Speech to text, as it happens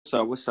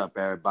What's up,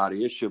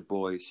 everybody? It's your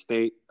boy,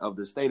 State of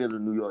the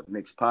New York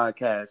Knicks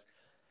podcast,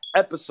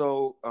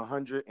 episode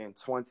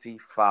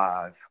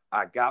 125.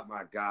 I got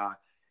my guy,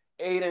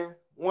 Aiden,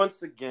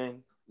 once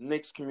again,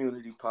 Knicks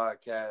Community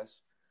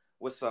Podcast.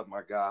 What's up, my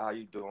guy? How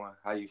you doing?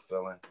 How you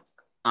feeling?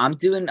 I'm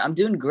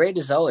doing great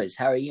as always.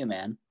 How are you,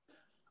 man?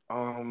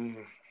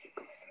 I'm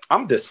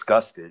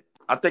disgusted.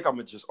 I think I'm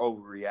gonna just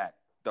overreact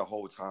the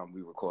whole time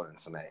we recording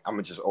tonight. I'm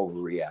gonna just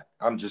overreact.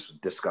 I'm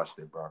just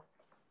disgusted, bro.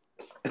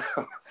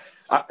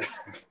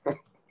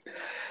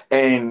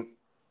 And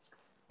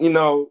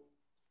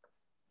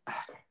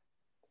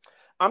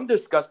I'm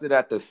disgusted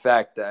at the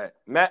fact that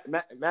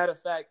matter of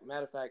fact,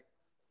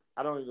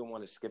 I don't even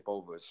want to skip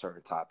over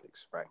certain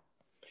topics, right?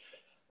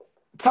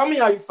 Tell me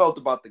how you felt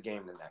about the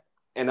game tonight,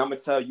 and I'm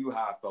gonna tell you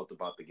how I felt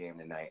about the game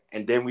tonight,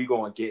 and then we're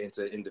gonna get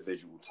into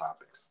individual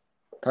topics.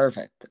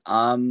 Perfect.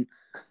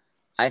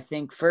 I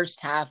think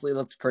first half we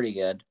looked pretty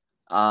good.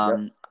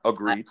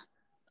 Agreed.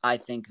 I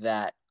think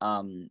that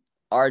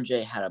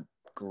RJ had a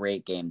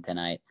great game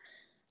tonight,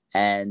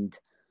 and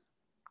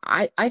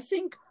I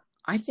think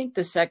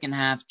the second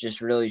half just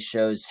really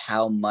shows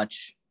how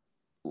much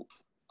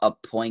a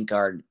point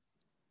guard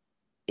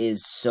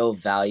is so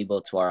valuable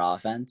to our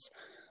offense.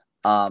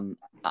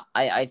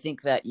 I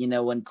think that,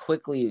 when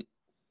Quickley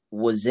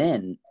was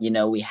in,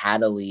 we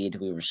had a lead,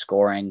 we were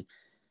scoring,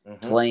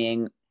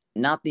 playing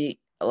not the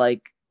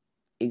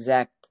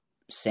exact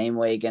same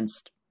way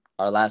against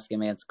our last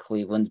game against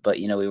Cleveland, but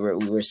we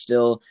were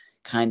still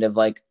kind of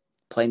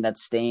playing that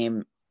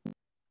same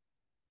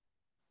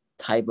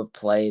type of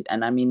play.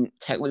 And I mean,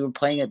 we were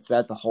playing it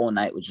throughout the whole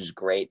night, which was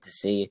great to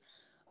see.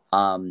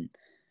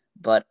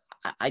 But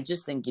I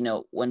just think,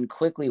 when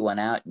Quickley went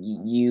out,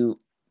 you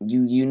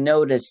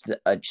noticed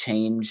a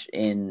change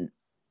in,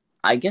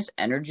 I guess,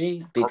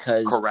 energy,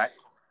 because correct.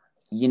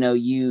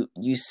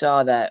 You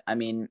saw that. I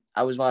mean,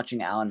 I was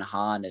watching Alan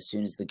Hahn as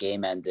soon as the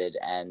game ended,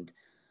 and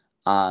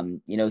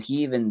he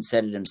even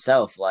said it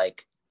himself,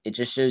 it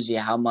just shows you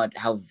how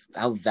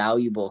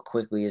valuable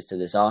Quickley is to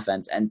this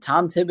offense. And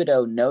Tom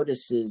Thibodeau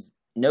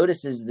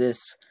notices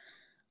this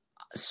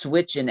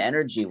switch in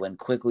energy when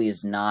Quickley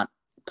is not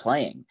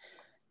playing.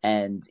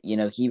 And, he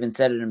even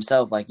said it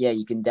himself,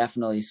 you can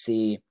definitely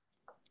see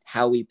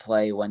how we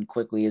play when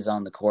Quickley is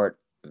on the court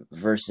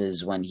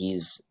versus when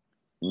he's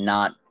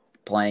not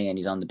playing and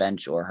he's on the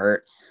bench or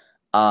hurt.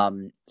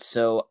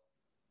 So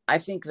I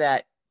think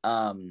that,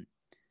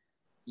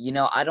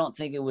 I don't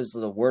think it was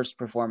the worst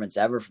performance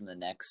ever from the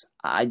Knicks.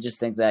 I just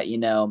think that,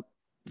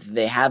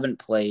 they haven't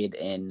played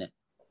in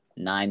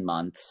 9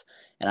 months.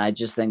 And I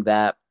just think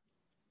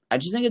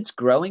it's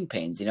growing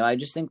pains. I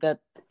just think that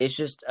it's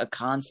just a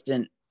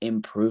constant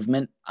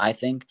improvement, I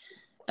think,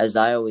 as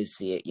I always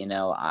see it.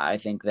 I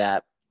think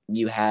that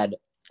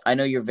I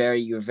know you're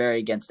very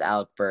against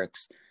Alec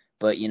Burks,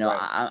 but,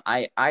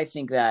 right. I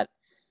think that,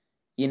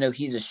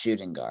 he's a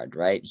shooting guard,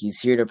 right?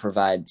 He's here to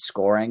provide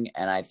scoring.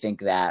 And I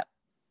think that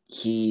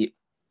he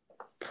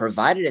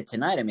provided it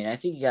tonight. I mean, I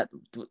think he got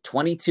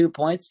 22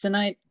 points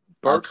tonight.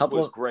 Burks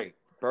was great.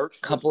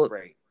 Couple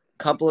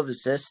of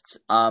assists.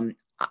 I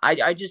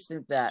just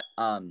think that,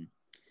 I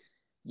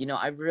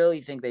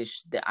really think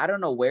I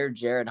don't know where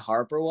Jared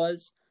Harper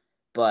was,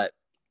 but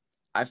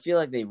I feel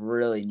like they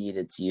really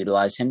needed to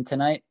utilize him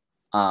tonight.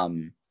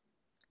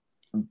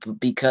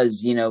 Because,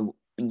 he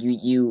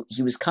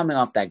was coming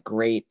off that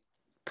great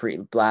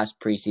last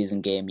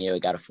preseason game. He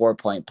got a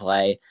 4-point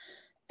play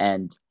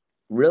and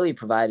really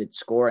provided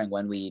scoring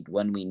when we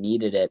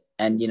needed it.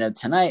 And,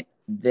 tonight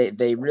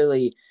they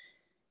really,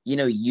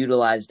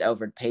 utilized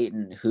Elfrid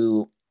Payton,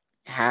 who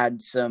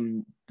had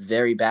some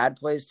very bad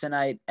plays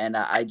tonight. And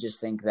I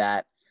just think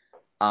that,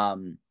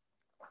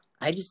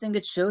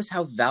 it shows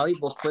how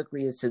valuable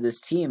Quickley is to this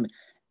team.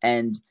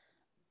 And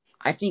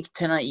I think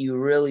tonight you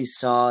really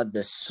saw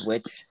the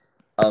switch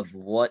of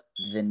what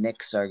the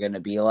Knicks are going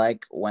to be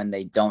like when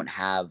they don't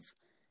have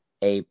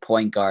a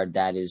point guard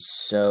that is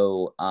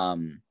so,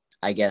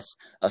 I guess,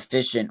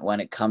 efficient when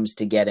it comes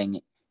to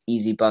getting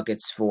easy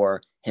buckets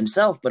for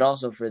himself, but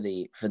also for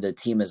the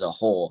team as a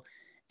whole.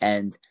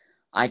 And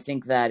I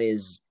think that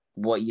is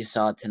what you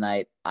saw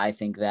tonight. I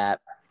think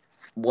that,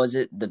 was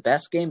it the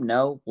best game?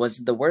 No. Was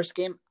it the worst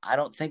game? I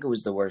don't think it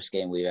was the worst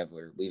game we've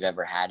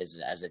ever had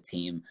as a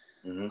team.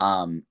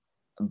 Mm-hmm.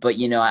 But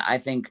I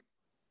think,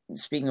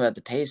 speaking about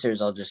the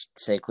Pacers, I'll just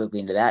say quickly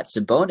into that.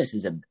 Sabonis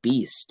is a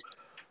beast.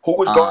 Who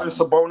was guarding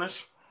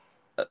Sabonis?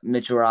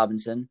 Mitchell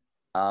Robinson.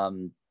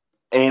 And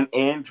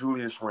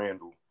Julius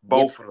Randle.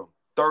 Both of them.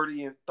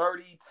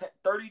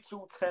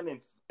 32,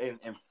 10,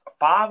 and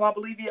 5, I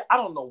believe. I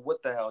don't know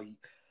what the hell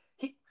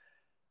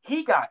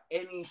he got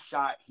any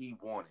shot he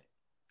wanted.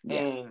 Yeah.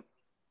 And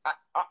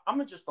I'm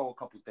gonna just throw a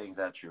couple things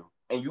at you,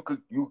 and you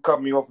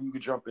cut me off. You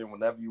could jump in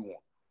whenever you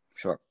want.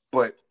 Sure.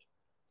 But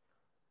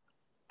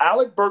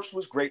Alec Burks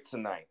was great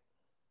tonight,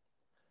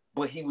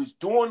 but he was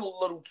doing a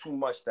little too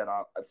much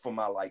for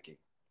my liking.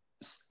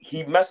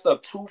 He messed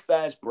up 2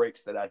 fast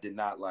breaks that I did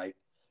not like,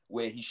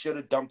 where he should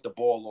have dumped the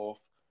ball off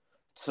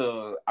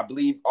to, I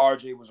believe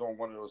RJ was on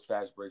one of those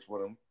fast breaks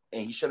with him.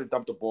 and he should have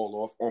dumped the ball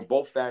off. On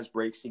both fast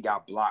breaks, he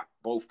got blocked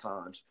both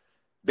times.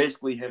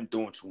 Basically, him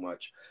doing too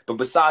much. But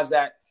besides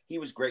that, he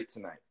was great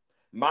tonight.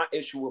 My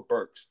issue with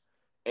Burks,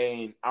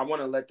 and I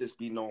want to let this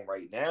be known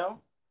right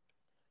now,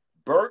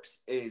 Burks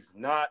is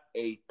not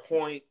a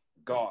point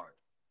guard.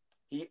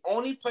 He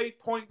only played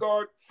point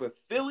guard for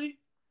Philly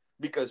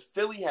because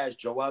Philly has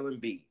Joel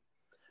Embiid.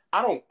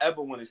 I don't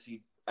ever want to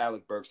see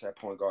Alec Burks at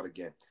point guard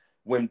again.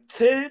 When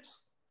Tibbs,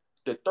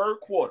 the third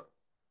quarter,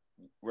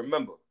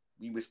 remember,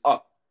 we was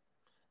up.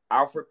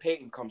 Alfred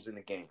Payton comes in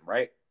the game,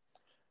 right?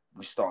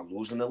 We start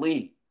losing the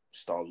lead.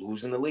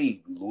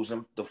 We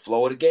losing the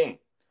flow of the game.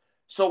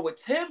 So what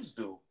Tibbs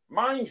do,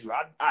 mind you,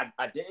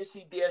 I didn't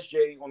see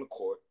DSJ on the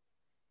court.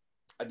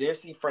 I didn't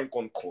see Frank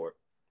on the court.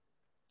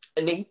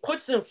 And then he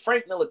puts in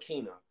Frank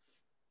Ntilikina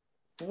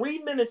 3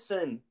 minutes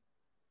in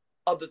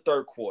of the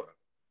third quarter.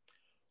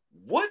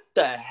 What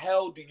the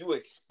hell do you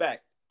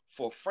expect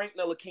for Frank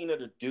Ntilikina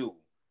to do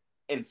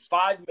in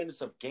 5 minutes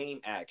of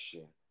game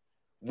action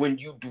when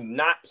you do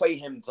not play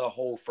him the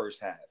whole first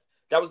half?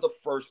 That was the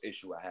first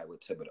issue I had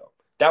with Thibodeau.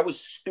 That was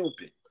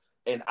stupid.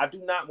 And I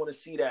do not want to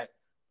see that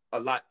a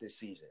lot this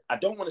season. I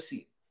don't want to see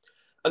it.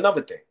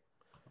 Another thing,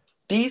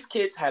 these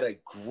kids had a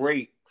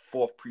great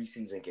fourth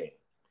preseason game.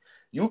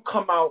 You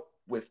come out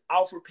with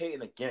Alfred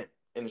Payton again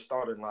in the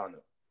starting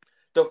lineup.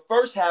 The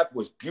first half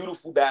was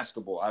beautiful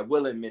basketball. I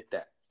will admit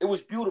that. It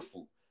was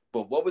beautiful.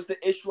 But what was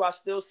the issue I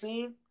still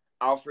seen?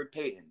 Alfred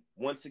Payton,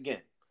 once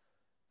again.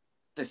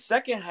 The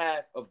second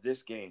half of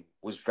this game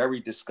was very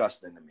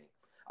disgusting to me.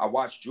 I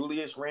watched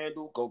Julius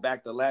Randle go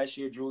back to last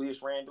year,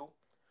 Julius Randle.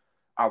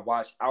 I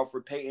watched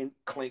Alfred Payton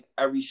clink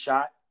every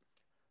shot.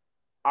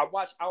 I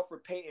watched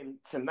Alfred Payton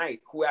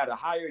tonight, who had a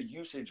higher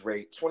usage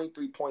rate,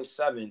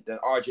 23.7, than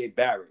RJ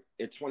Barrett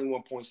at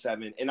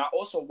 21.7. And I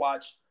also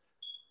watched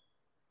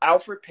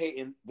Alfred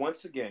Payton,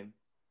 once again,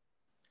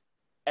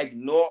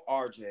 ignore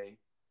RJ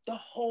the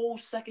whole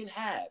second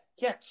half.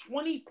 He had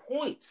 20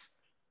 points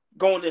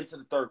going into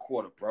the third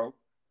quarter, bro.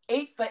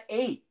 8 for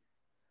 8.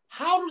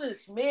 How did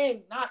this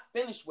man not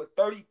finish with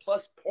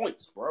 30-plus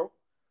points, bro?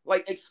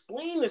 Like,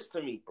 explain this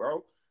to me,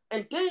 bro.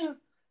 And then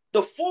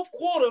the fourth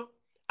quarter,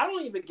 I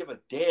don't even give a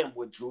damn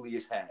what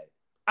Julius had.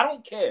 I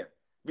don't care.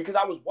 Because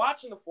I was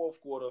watching the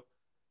fourth quarter.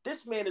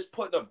 This man is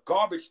putting up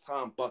garbage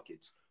time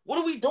buckets. What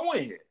are we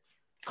doing here?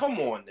 Come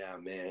on now,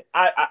 man.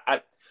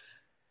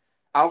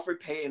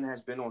 Alfred Payton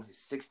has been on his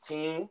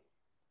 16.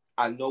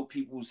 I know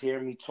people who's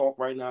hearing me talk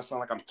right now sound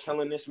like I'm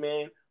killing this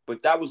man,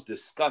 but that was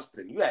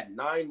disgusting. You had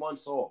 9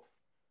 months off.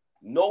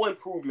 No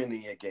improvement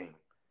in your game.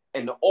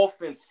 And the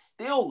offense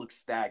still looks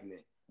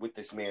stagnant with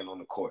this man on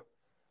the court.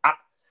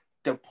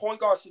 The point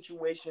guard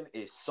situation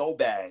is so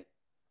bad.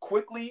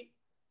 Quickly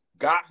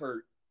got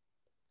hurt,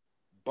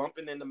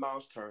 bumping into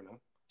Miles Turner.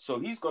 So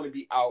he's going to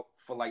be out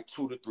for like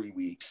 2 to 3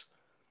 weeks.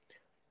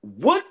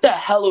 What the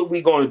hell are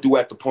we going to do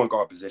at the point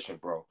guard position,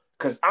 bro?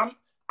 Because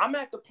I'm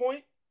at the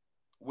point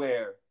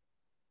where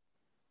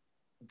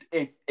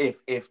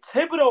if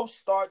Thibodeau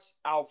starts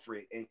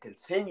Alfred and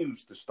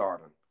continues to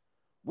start him,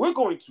 we're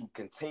going to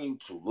continue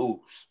to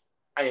lose.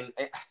 And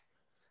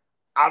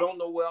I don't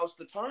know where else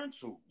to turn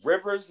to.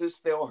 Rivers is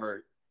still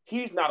hurt.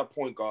 He's not a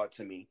point guard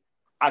to me.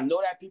 I know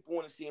that people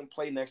want to see him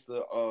play next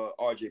to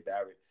RJ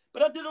Barrett,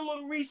 but I did a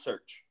little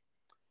research.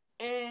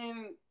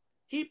 And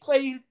he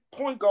played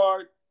point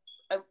guard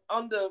at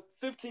under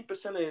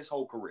 15% of his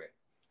whole career.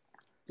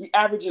 He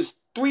averages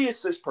 3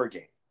 assists per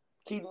game.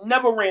 He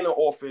never ran an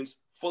offense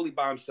fully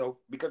by himself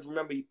because,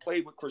 remember, he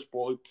played with Chris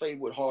Paul, he played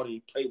with Harden,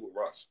 he played with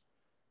Russ.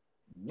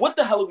 What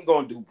the hell are we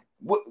going to do?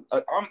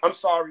 I'm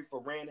sorry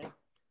for ranting,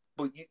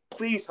 but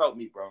please help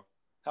me, bro.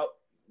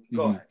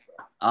 Go ahead.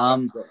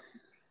 Bro.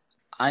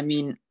 I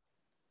mean,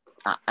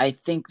 I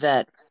think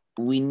that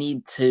we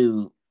need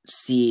to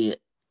see.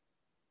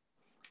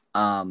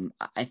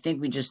 I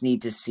think we just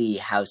need to see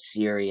how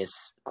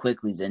serious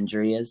Quickly's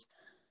injury is.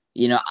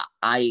 You know,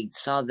 I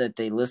saw that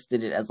they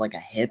listed it as like a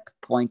hip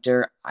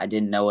pointer. I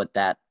didn't know what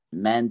that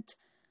meant.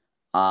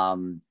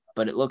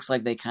 But it looks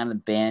like they kind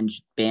of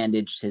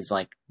bandaged his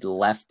like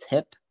left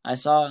hip. I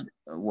saw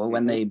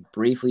when they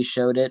briefly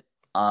showed it.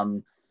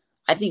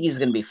 I think he's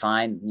going to be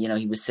fine. You know,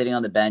 he was sitting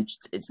on the bench.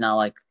 It's not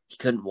like he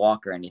couldn't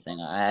walk or anything.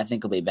 I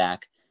think he'll be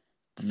back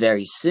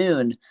very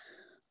soon.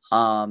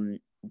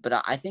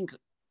 But I think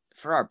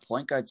for our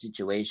point guard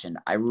situation,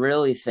 I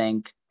really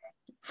think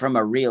from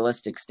a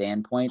realistic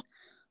standpoint,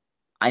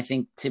 I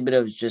think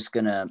Thibodeau's just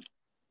going to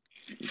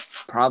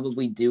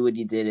probably do what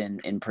he did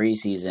in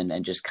preseason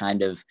and just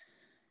kind of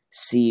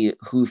see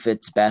who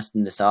fits best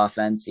in this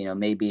offense. You know,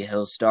 maybe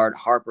he'll start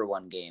Harper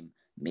one game.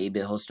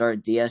 Maybe he'll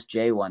start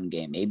DSJ one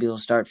game. Maybe he'll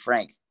start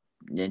Frank.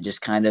 And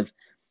just kind of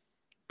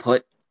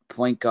put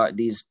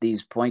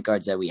these point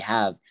guards that we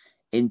have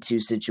into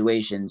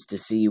situations to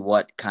see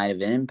what kind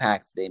of an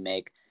impact they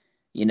make.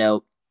 You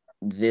know,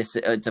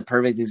 it's a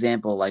perfect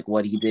example like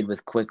what he did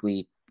with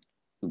Quickly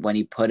when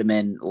he put him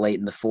in late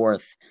in the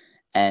fourth.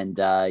 And,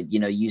 you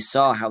know, you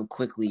saw how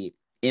Quickly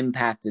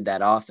impacted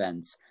that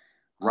offense.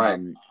 Right.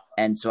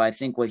 And so I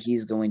think what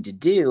he's going to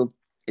do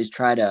is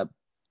try to,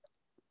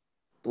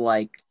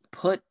 like,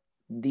 put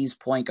these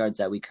point guards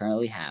that we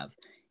currently have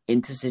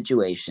into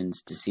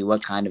situations to see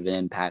what kind of an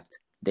impact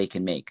they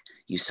can make.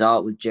 You saw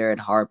it with Jared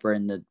Harper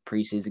in the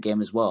preseason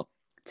game as well.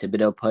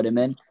 Thibodeau put him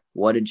in.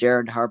 What did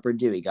Jared Harper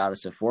do? He got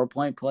us a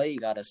 4-point play. He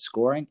got us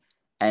scoring.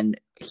 And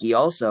he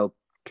also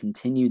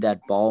continued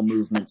that ball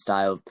movement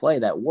style of play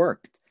that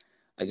worked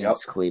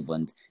against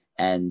Cleveland.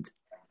 And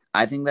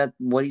I think that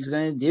what he's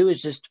going to do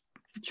is just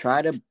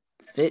try to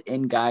fit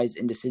in guys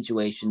into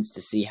situations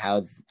to see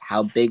how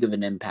big of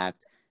an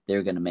impact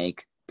they're going to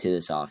make to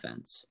this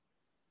offense.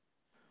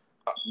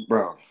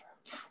 Bro,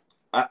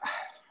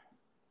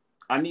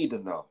 I need to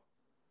know.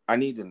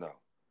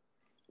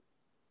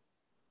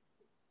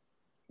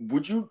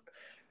 Would you?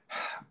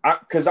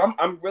 Because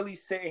I'm really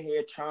sitting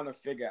here trying to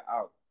figure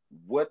out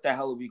what the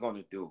hell are we going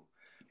to do,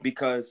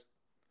 because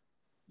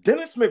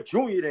Dennis Smith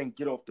Jr. didn't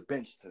get off the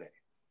bench today,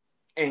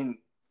 and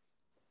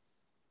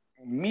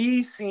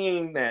me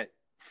seeing that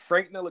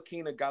Frank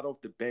Ntilikina got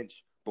off the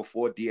bench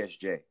before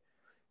DSJ,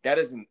 that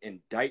is an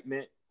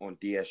indictment on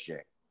DSJ.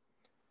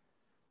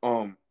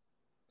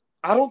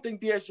 I don't think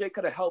DSJ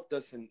could have helped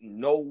us in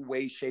no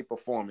way, shape, or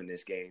form in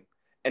this game.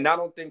 And I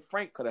don't think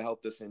Frank could have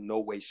helped us in no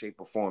way, shape,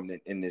 or form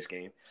in this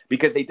game,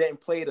 because they didn't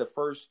play the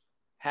first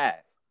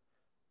half.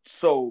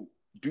 So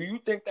do you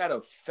think that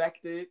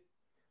affected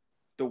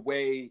the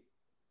way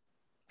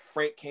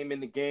Frank came in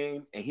the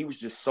game and he was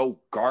just so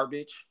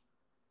garbage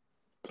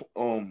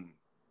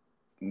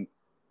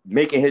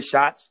making his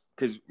shots?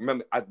 Because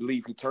remember, I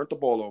believe he turned the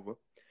ball over.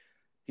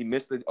 He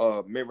missed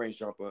the mid-range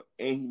jumper,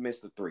 and he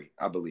missed the three,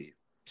 I believe.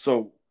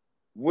 So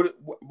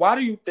why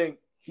do you think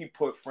he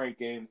put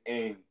Frank in,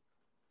 and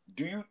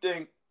do you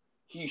think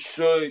he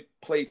should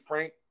play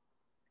Frank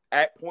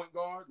at point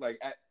guard?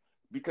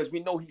 Because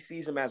we know he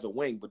sees him as a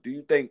wing, but do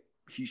you think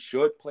he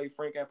should play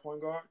Frank at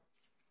point guard?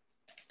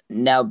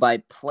 Now, by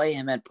play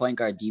him at point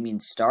guard, do you mean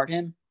start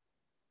him?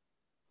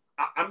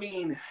 I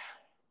mean,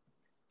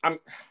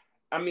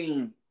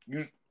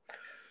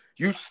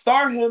 you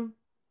start him,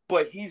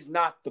 but he's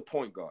not the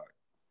point guard.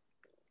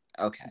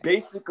 Okay.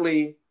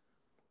 Basically,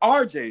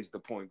 RJ's the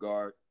point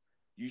guard.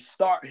 You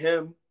start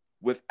him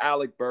with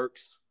Alec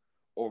Burks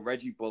or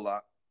Reggie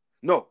Bullock.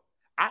 No,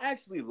 I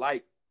actually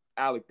like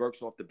Alec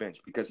Burks off the bench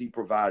because he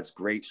provides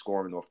great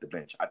scoring off the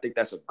bench. I think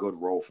that's a good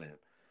role for him.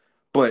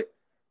 But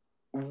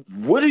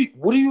what do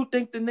you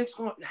think the Knicks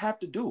going to have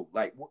to do?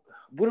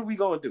 What are we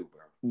going to do,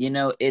 bro?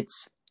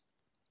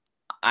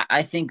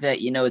 I think that,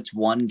 it's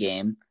one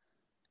game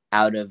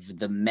out of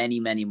the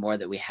many, many more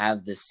that we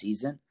have this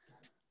season.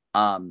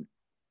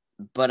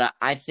 But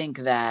I think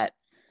that,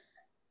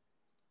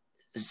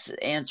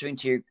 answering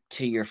to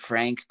your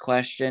Frank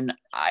question,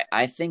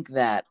 I think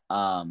that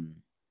I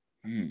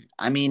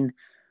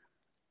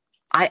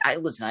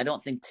listen, I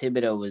don't think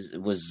Thibodeau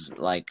was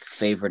like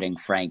favoriting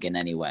Frank in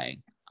any way.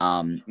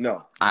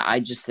 No. I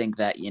just think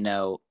that,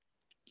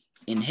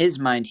 in his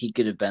mind he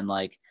could have been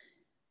like,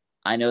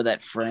 I know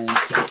that Frank,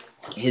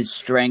 his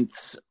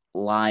strengths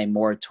lie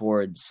more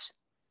towards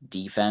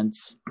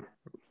defense,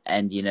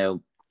 and the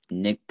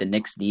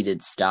Knicks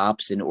needed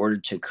stops in order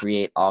to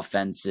create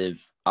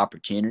offensive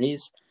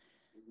opportunities.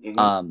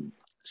 Mm-hmm.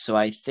 So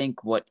I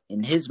think what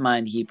in his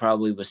mind he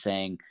probably was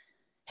saying,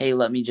 hey,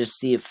 let me just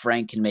see if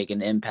Frank can make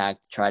an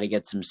impact, try to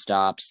get some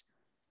stops,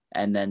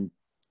 and then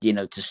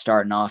to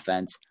start an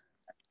offense,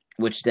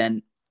 which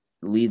then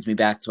leads me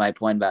back to my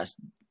point about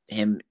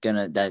him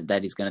that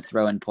he's gonna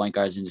throw in point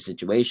guards into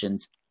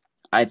situations.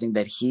 I think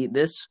that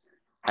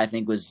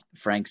was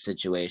Frank's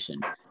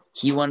situation.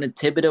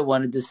 Thibodeau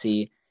wanted to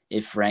see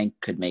if Frank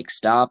could make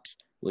stops,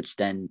 which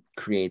then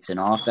creates an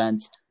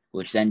offense,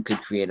 which then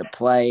could create a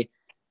play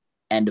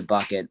and a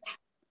bucket.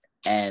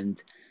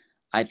 And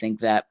I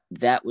think that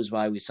was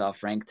why we saw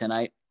Frank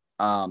tonight.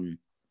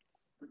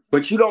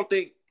 But you don't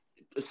think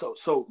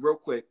so real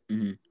quick,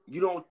 mm-hmm.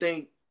 You don't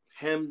think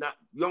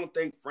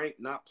Frank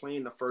not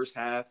playing the first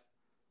half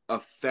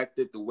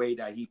affected the way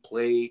that he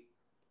played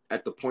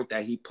at the point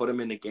that he put him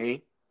in the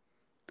game?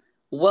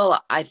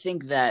 Well, I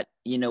think that,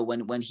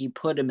 when he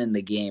put him in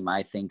the game,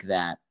 I think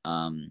that,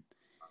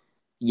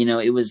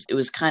 it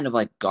was kind of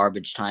like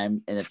garbage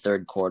time in the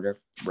third quarter,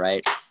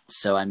 right?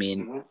 So, I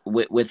mean,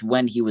 mm-hmm. with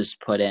when he was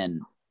put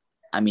in,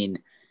 I mean,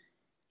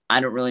 I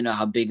don't really know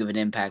how big of an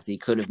impact he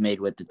could have made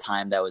with the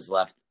time that was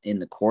left in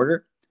the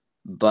quarter.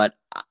 But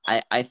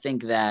I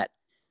think that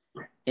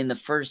in the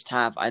first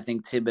half, I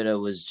think Thibodeau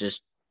was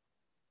just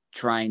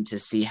trying to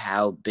see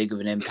how big of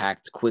an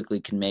impact Quickley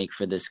can make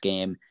for this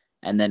game.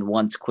 And then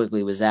once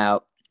Quickley was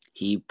out,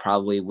 he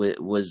probably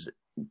was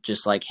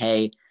just like,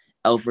 hey,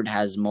 Elfrid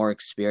has more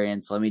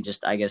experience. Let me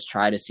just, I guess,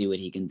 try to see what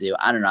he can do.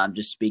 I don't know. I'm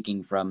just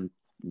speaking from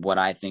what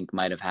I think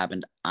might have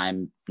happened.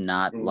 I'm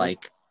not mm-hmm.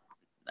 like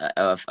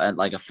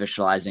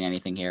officializing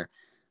anything here.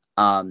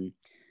 And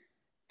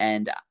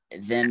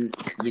then,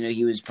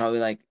 he was probably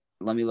like,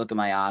 let me look at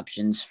my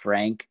options,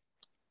 Frank,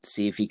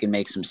 see if he can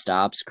make some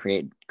stops,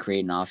 create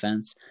an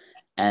offense.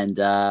 And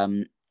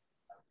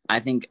I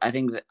think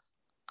that,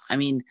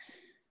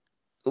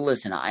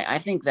 listen, I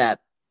think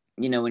that,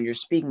 when you're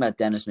speaking about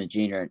Dennis Smith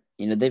Jr.,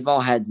 they've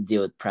all had to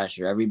deal with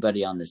pressure.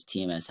 Everybody on this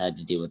team has had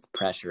to deal with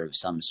pressure of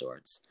some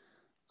sorts.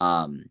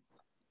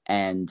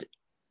 And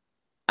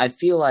I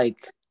feel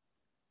like,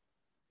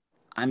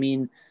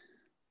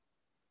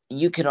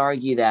 you could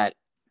argue that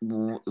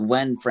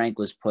when Frank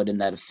was put in,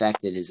 that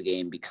affected his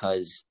game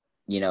because,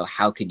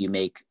 how could you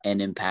make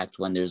an impact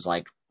when there's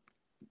like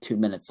 2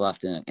 minutes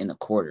left in a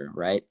quarter,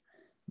 right?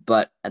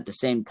 But at the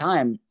same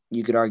time,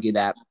 you could argue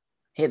that,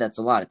 hey, that's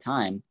a lot of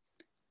time.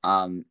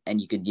 And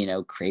you could,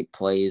 create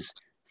plays,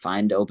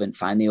 find the open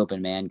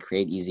man,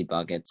 create easy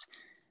buckets.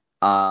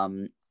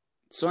 So,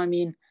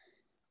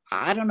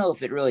 I don't know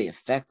if it really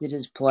affected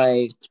his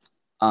play.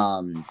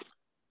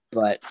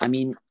 But,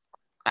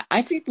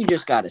 I think we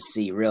just got to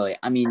see, really.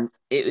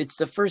 It's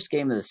the first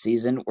game of the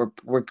season.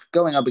 We're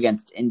going up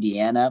against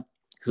Indiana,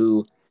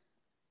 who,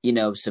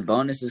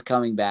 Sabonis is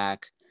coming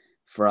back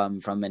from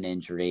an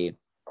injury.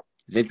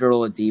 Victor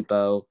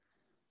Oladipo,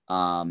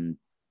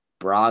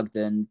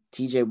 Brogdon,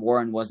 TJ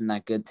Warren wasn't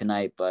that good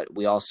tonight, but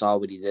we all saw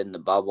what he did in the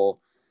bubble.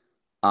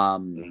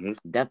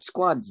 That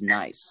squad's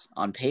nice.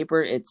 On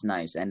paper, it's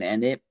nice.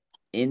 And it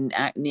in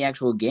the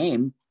actual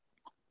game,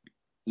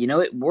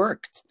 it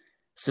worked.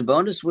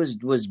 Sabonis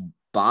was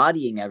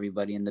bodying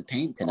everybody in the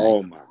paint tonight.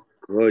 Oh my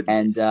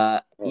goodness.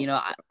 And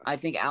I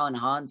think Alan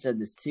Hahn said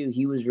this too.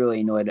 He was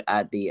really annoyed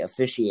at the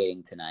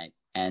officiating tonight.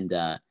 And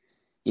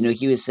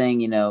he was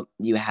saying,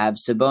 you have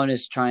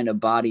Sabonis trying to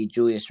body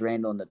Julius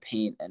Randle in the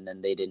paint, and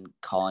then they didn't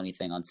call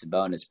anything on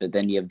Sabonis. But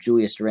then you have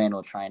Julius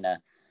Randle trying to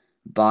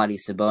body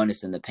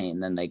Sabonis in the paint,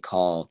 and then they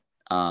call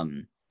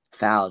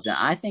fouls. And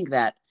I think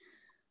that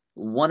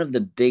one of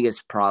the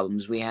biggest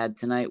problems we had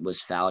tonight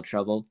was foul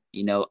trouble.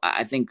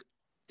 I think,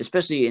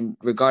 especially in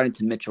regarding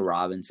to Mitchell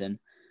Robinson,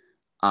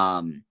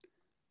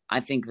 I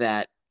think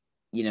that,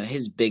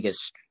 his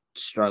biggest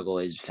struggle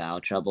is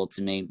foul trouble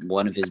to me.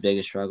 One of his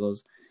biggest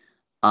struggles.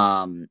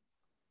 I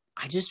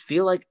just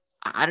feel like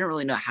I don't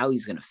really know how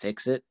he's going to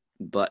fix it,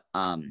 but,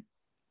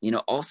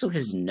 also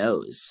his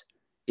nose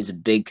is a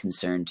big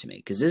concern to me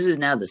because this is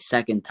now the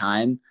second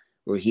time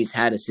where he's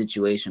had a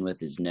situation with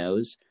his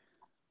nose.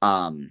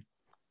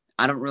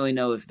 I don't really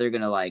know if they're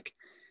going to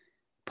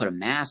put a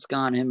mask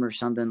on him or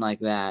something like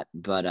that,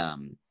 but,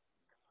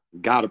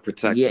 gotta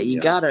protect him.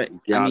 You gotta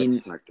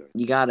protect him.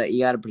 You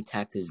gotta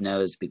protect his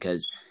nose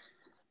because,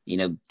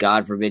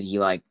 God forbid he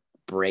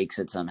breaks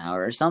it somehow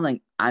or something.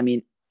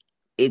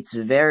 It's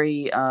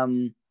very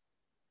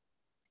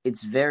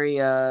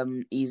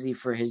easy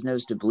for his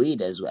nose to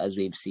bleed as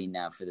we've seen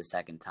now for the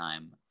second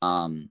time.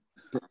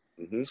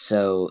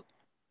 So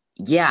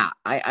yeah,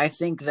 I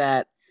think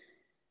that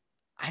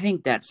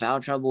foul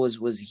trouble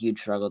was a huge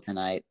struggle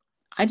tonight.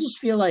 I just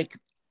feel like,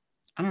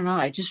 I don't know.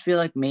 I just feel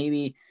like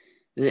maybe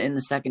in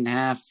the second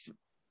half,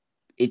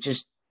 it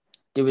just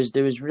there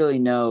was really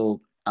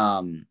no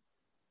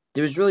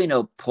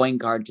point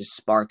guard to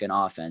spark an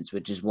offense,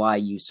 which is why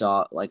you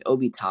saw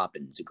Obi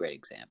Toppin is a great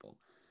example.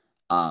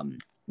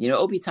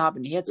 Obi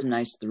Toppin, he had some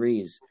nice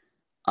threes.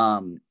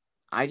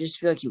 I just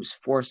feel like he was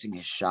forcing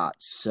his shot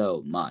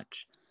so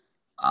much.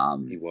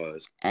 He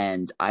was,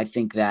 and I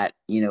think that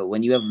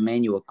when you have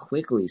Emmanuel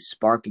quickly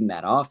sparking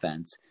that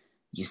offense,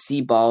 you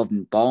see ball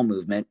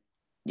movement.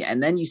 Yeah,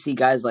 and then you see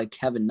guys like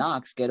Kevin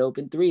Knox get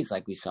open threes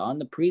like we saw in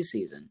the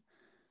preseason.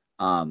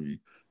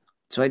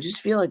 So I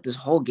just feel like this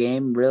whole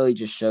game really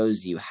just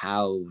shows you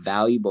how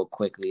valuable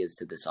Quickley is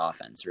to this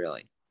offense,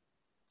 really.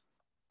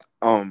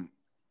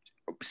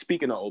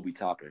 Speaking of Obi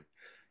Toppin,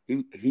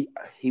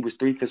 he was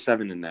 3 for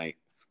 7 tonight.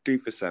 3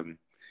 for 7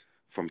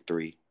 from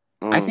 3.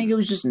 I think it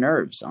was just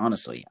nerves,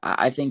 honestly.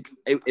 I think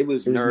it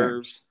was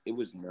nerves. It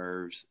was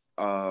nerves.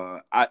 I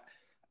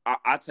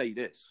tell you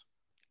this.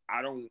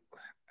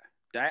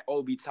 That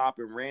Obi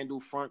Toppin Randall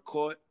front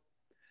court,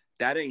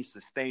 that ain't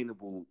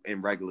sustainable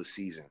in regular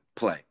season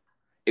play.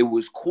 It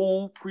was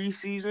cool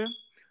preseason,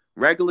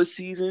 regular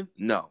season,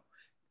 no.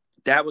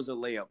 That was a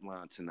layup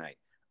line tonight.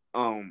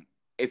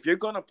 If you're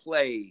gonna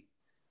play,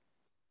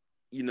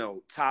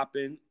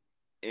 Toppin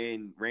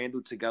and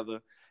Randall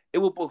together, it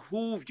will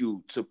behoove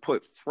you to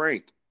put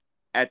Frank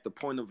at the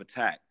point of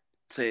attack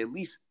to at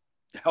least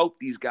help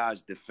these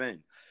guys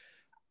defend.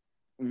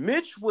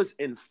 Mitch was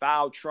in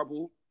foul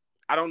trouble.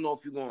 I don't know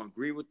if you're going to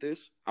agree with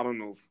this. I don't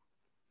know if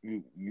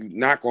you're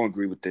not going to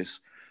agree with this.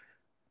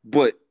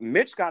 But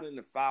Mitch got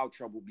into foul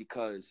trouble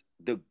because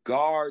the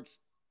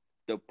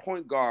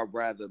point guard,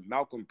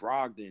 Malcolm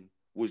Brogdon,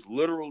 was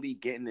literally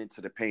getting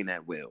into the paint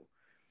at will.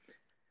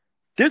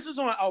 This is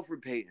on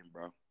Elfrid Payton,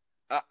 bro.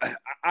 I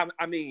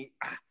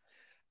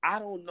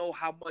don't know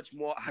how much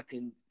more I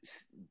can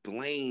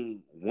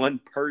blame one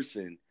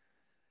person,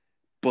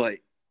 but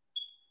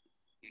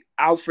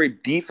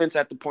Elfrid defense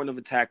at the point of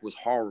attack was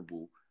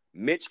horrible.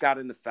 Mitch got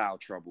into foul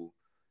trouble.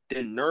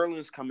 Then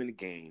Nerlens come in the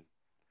game.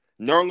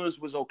 Nerlens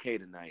was okay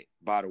tonight,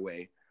 by the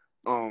way.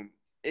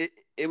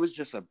 It was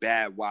just a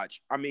bad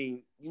watch.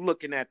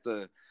 Looking at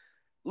the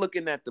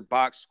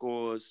box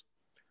scores,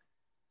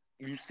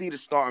 you see the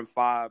starting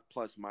 5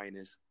 plus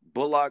minus.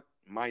 Bullock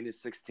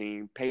minus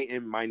 16,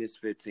 Payton minus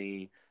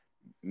 15,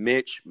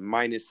 Mitch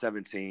minus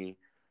 17,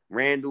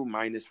 Randle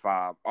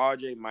 -5,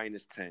 RJ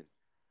 -10.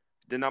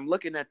 Then I'm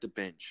looking at the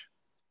bench.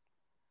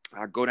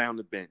 I go down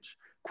the bench.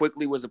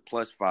 Quickly was a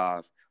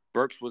 +5.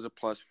 Burks was a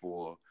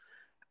 +4.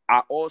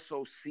 I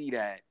also see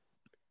that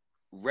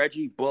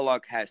Reggie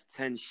Bullock has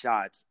 10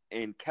 shots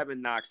and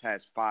Kevin Knox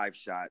has 5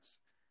 shots.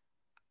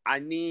 I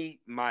need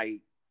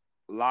my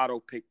lotto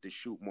pick to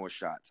shoot more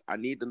shots. I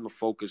need them to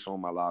focus on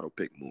my lotto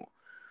pick more.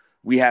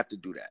 We have to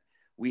do that.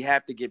 We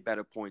have to get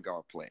better point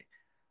guard play.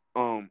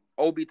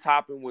 Obi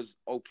Toppin was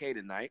okay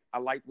tonight. I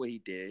liked what he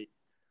did.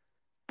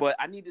 But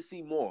I need to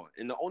see more.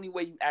 And the only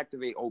way you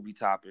activate Obi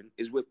Toppin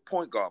is with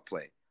point guard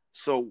play.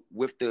 So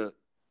with the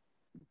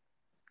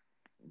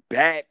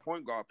bad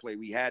point guard play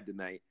we had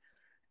tonight,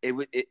 it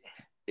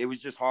was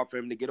just hard for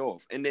him to get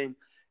off. And then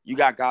you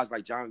got guys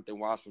like Jonathan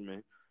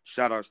Wasserman.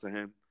 Shout outs to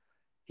him.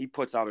 He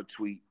puts out a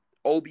tweet.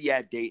 Obi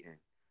at Dayton,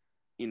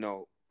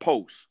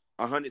 post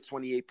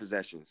 128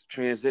 possessions,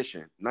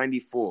 transition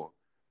 94,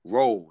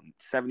 roll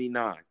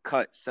 79,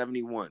 cut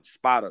 71,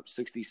 spot up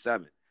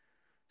 67.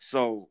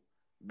 So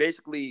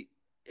basically,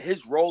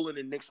 his role in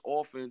the Knicks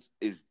offense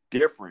is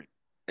different,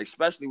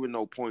 especially with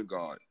no point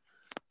guard.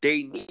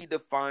 They need to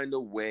find a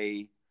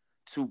way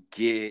to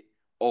get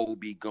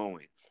Obi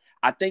going.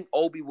 I think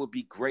Obi would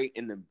be great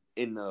in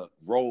the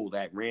role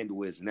that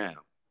Randle is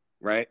now,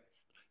 right?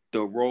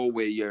 The role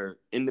where you're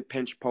in the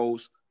pinch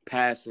post,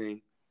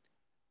 passing,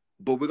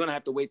 but we're gonna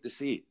have to wait to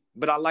see it.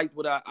 But I liked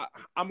what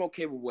I'm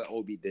okay with what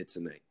Obi did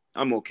tonight.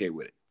 I'm okay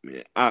with it,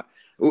 man.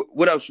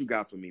 What else you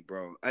got for me,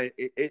 bro?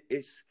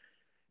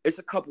 It's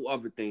a couple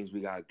other things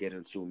we gotta get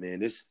into, man.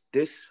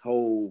 This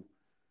whole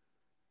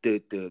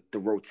the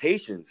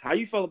rotations. How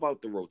you felt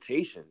about the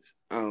rotations?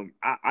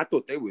 I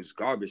thought they was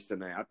garbage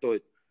tonight. I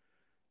thought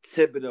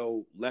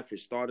Thibodeau left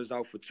his starters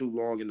out for too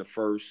long in the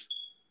first.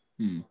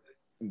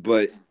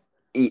 But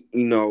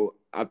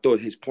I thought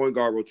his point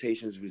guard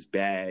rotations was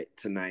bad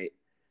tonight.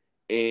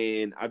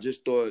 And I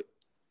just thought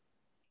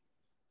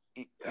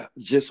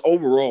just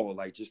overall,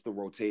 like just the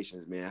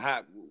rotations,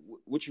 man.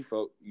 What you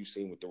felt you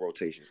seen with the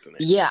rotations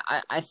tonight? Yeah,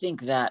 I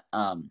think that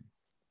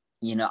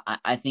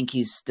I think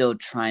he's still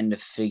trying to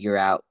figure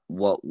out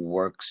what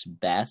works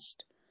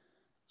best.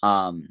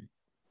 I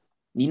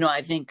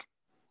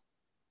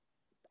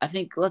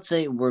think let's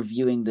say we're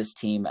viewing this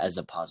team as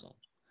a puzzle.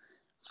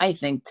 I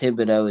think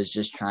Thibodeau is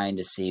just trying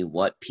to see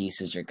what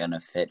pieces are going to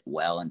fit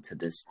well into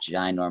this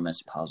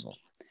ginormous puzzle.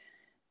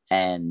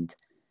 And,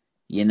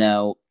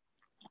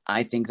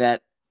 I think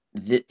that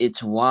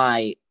it's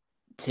why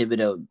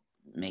Thibodeau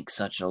makes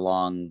such a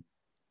long,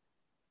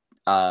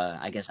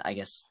 I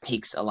guess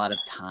takes a lot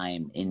of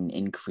time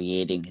in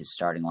creating his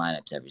starting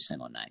lineups every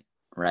single night,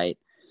 right?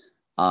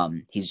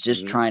 He's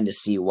just trying to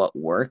see what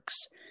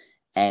works.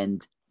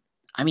 And,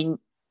 I mean,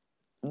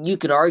 you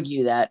could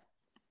argue that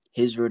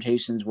his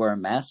rotations were a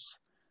mess.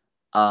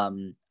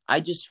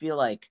 I just feel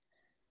like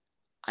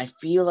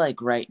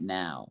right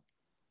now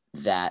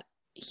that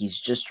he's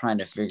just trying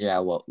to figure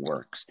out what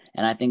works.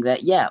 And I think that,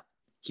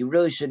 he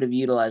really should have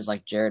utilized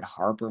like Jared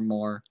Harper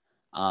more.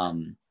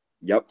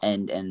 Yep.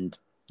 And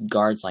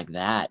guards like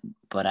that.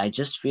 But I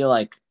just feel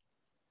like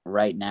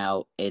right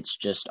now it's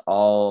just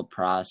all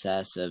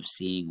process of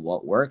seeing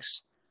what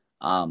works.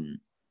 And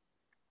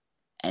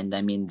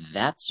I mean,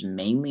 that's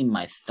mainly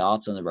my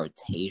thoughts on the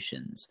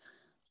rotations.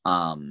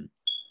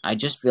 I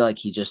just feel like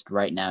he just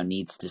right now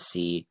needs to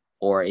see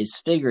or is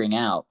figuring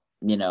out,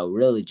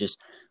 really just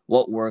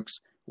what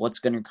works, what's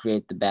going to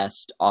create the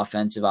best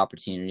offensive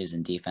opportunities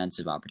and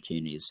defensive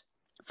opportunities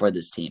for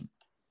this team.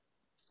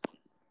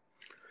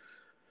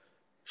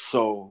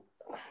 So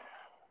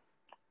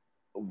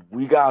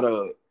we got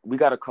a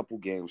couple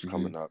games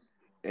coming up,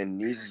 and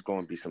these is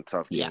going to be some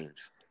tough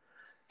games.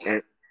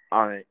 And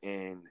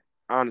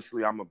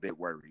honestly, I'm a bit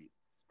worried.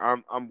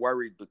 I'm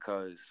worried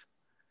because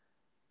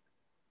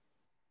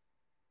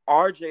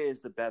RJ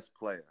is the best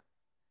player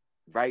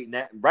right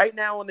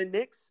now on the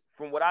Knicks.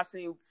 From what I've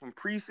seen from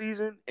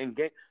preseason and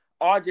game,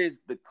 RJ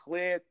is the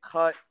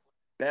clear-cut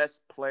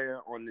best player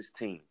on this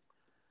team.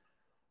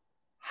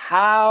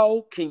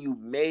 How can you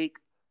make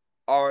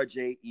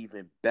RJ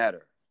even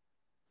better?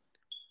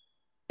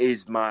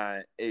 Is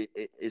my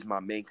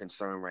main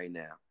concern right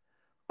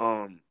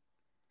now.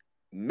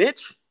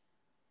 Mitch,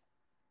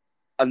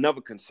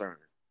 another concern.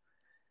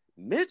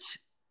 Mitch,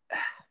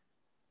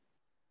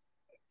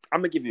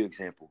 I'm gonna give you an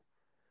example.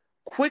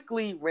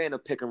 Quickly ran a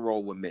pick and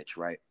roll with Mitch,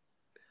 right?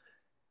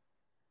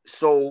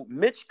 So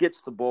Mitch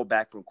gets the ball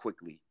back from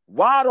Quickly,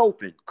 wide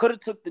open. Could have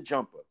took the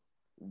jumper,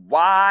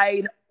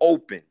 wide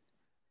open.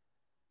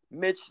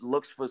 Mitch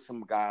looks for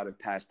some guy to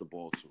pass the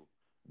ball to.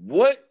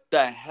 What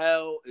the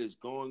hell is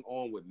going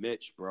on with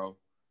Mitch, bro?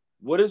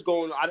 What is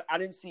going on? I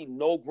didn't see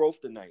no growth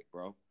tonight,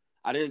 bro.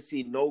 I didn't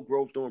see no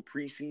growth during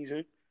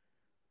preseason.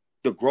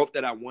 The growth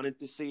that I wanted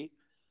to see.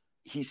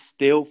 He's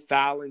still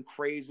fouling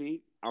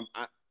crazy.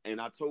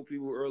 And I told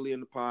people early in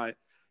the pod,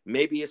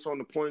 maybe it's on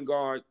the point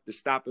guard, the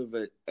stop of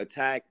an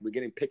attack. We're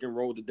getting pick and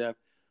roll to death.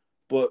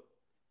 But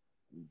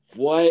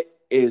what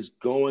is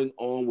going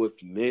on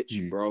with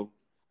Mitch, bro?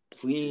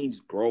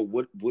 Please, bro.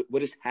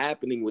 What is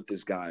happening with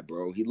this guy,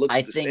 bro? He looks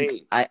the same.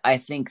 I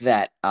think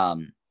that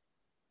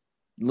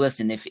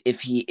listen,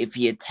 if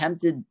he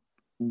attempted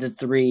the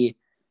three,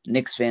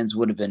 Knicks fans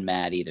would have been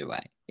mad either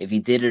way. If he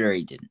did it or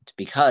he didn't.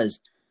 Because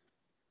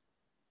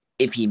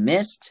if he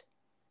missed,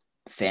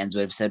 fans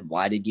would have said,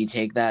 "Why did you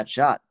take that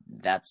shot?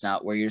 That's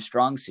not where your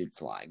strong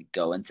suits lie.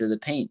 Go into the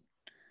paint."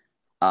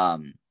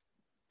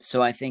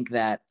 So I think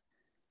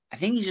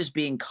he's just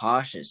being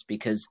cautious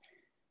because,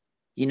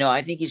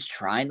 I think he's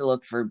trying to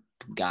look for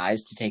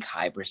guys to take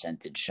high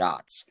percentage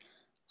shots.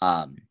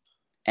 And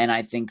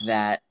I think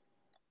they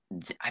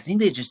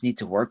just need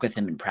to work with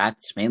him in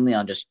practice, mainly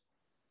on just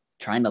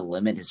trying to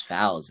limit his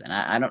fouls. And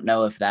I don't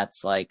know if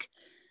that's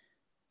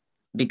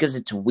because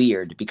it's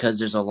weird, because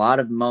there's a lot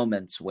of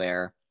moments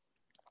where,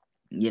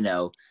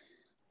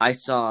 I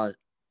saw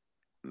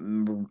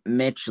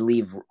Mitch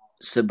leave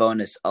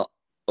Sabonis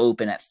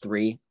open at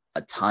 3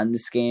 a ton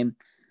this game.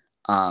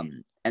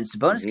 And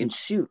Sabonis can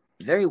shoot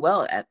very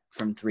well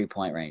from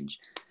 3-point range.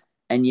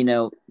 And,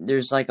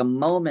 there's a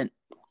moment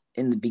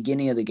in the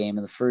beginning of the game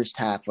in the first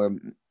half where,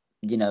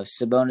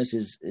 Sabonis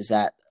is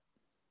at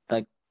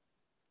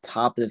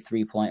top of the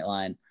 3-point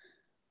line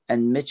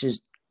and Mitch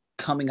is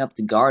coming up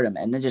to guard him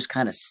and then just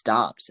kind of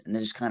stops and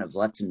then just kind of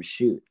lets him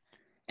shoot.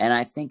 And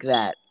I think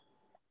that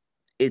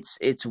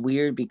it's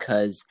weird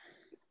because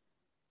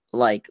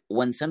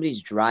when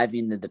somebody's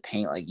driving into the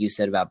paint, like you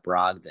said about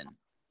Brogdon,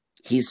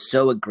 he's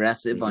so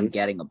aggressive on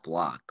getting a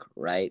block,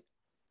 right?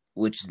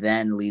 Which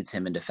then leads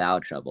him into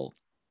foul trouble.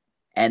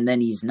 And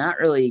then he's not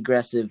really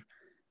aggressive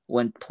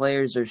when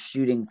players are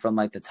shooting from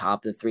the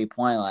top of the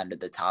 3-point line to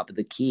the top of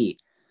the key.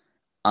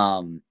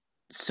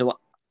 So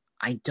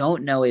I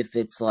don't know if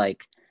it's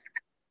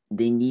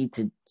they need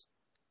to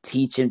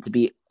teach him to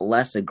be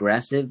less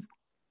aggressive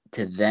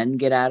to then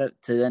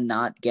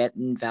not get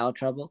in foul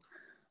trouble.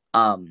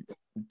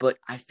 But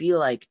I feel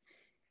like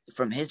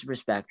from his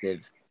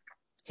perspective,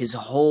 his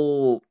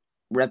whole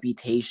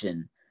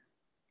reputation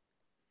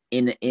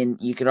in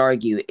you could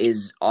argue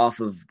is off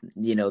of,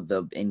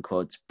 the in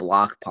quotes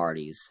block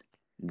parties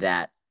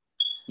that,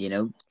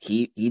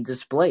 he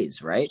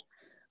displays, right?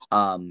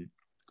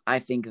 I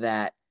think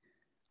that,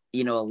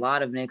 a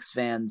lot of Knicks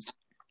fans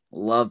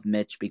love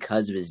Mitch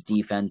because of his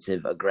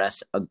defensive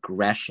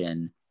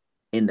aggression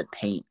in the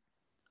paint.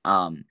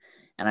 And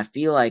I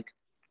feel like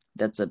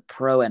that's a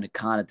pro and a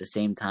con at the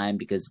same time,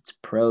 because it's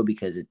pro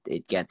because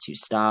it gets you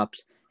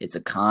stops. It's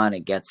a con,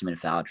 it gets him in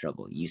foul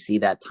trouble. You see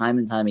that time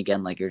and time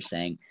again, like you're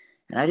saying.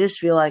 And I just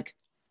feel like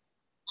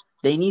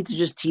they need to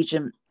just teach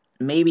him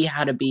maybe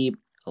how to be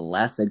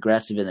less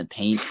aggressive in the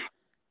paint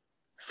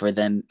for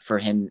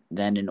him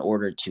then, in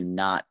order to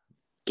not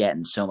get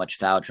in so much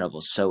foul trouble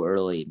so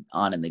early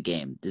on in the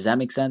game. Does that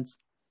make sense?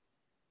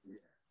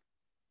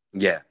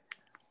 Yeah.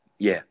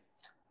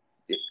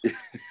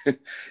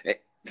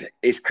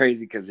 It's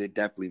crazy because it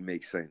definitely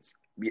makes sense.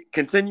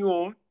 Continue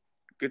on.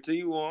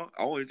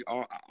 I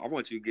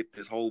want you to get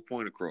this whole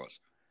point across,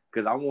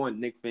 because I want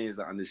Knicks fans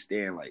to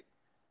understand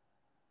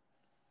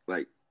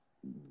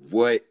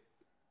what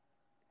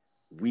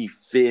we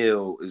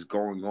feel is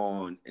going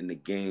on in the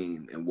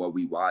game and what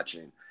we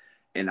watching.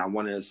 And I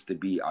want us to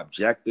be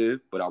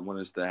objective, but I want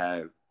us to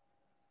have,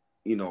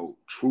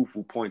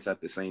 truthful points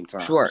at the same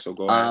time. Sure. So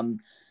go ahead.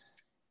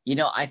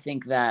 I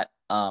think that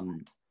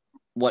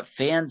what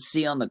fans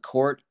see on the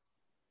court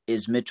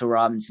is Mitchell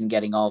Robinson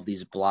getting all of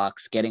these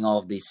blocks, getting all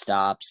of these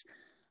stops.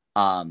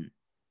 And,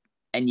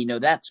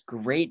 that's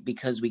great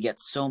because we get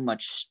so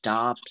much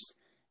stops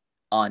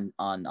on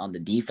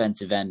the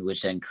defensive end,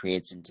 which then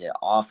creates into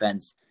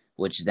offense,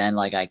 which then,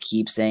 like I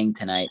keep saying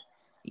tonight,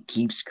 it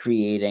keeps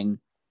creating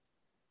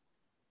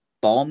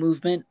ball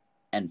movement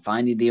and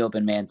finding the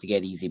open man to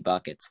get easy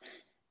buckets.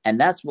 And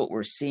that's what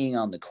we're seeing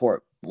on the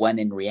court, when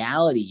in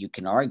reality, you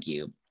can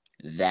argue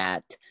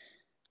that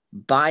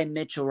by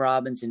Mitchell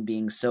Robinson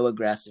being so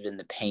aggressive in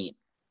the paint,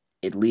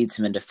 it leads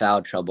him into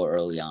foul trouble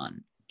early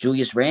on.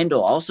 Julius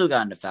Randle also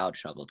got into foul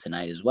trouble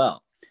tonight as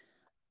well.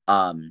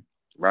 Right.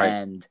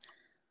 And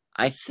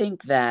I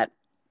think that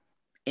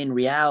in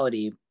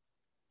reality,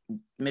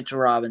 Mitchell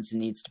Robinson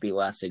needs to be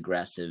less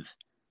aggressive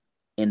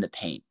in the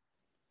paint.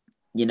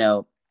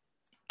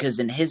 Because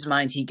in his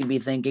mind, he could be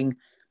thinking,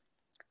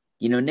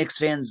 Knicks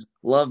fans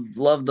love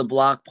the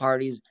block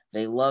parties.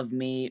 They love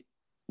me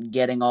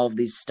getting all of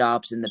these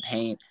stops in the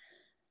paint.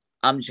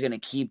 I'm just going to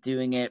keep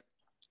doing it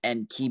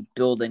and keep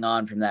building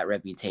on from that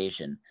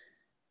reputation.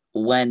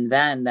 When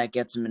then that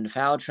gets him into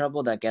foul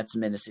trouble, that gets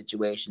him into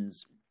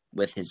situations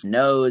with his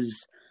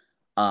nose,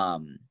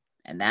 and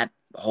that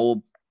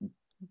whole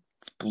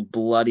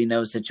bloody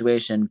nose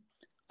situation.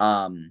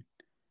 And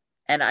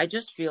I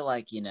just feel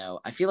like,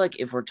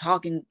 if we're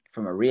talking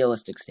from a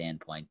realistic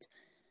standpoint,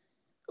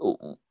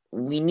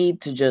 we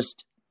need to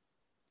just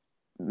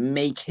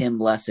make him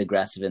less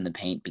aggressive in the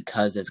paint,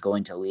 because it's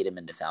going to lead him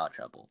into foul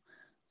trouble.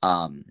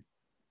 I'll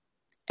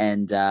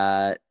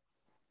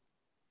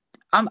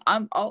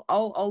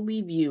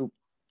leave you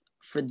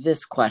for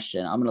this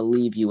question. I'm going to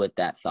leave you with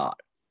that thought.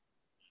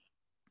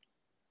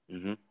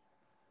 Mm-hmm.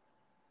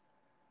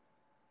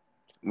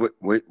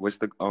 What's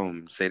the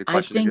say the I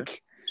question again?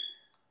 think,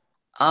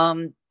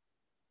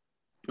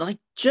 like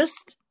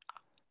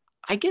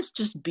I guess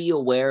just be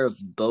aware of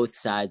both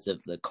sides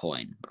of the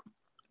coin,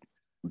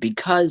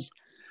 because,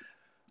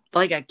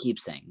 like I keep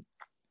saying,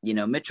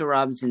 Mitchell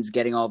Robinson's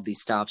getting all of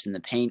these stops in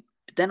the paint,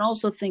 but then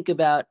also think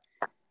about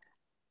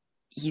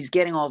he's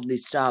getting all of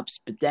these stops,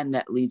 but then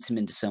that leads him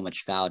into so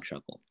much foul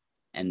trouble,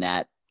 and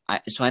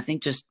so I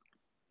think just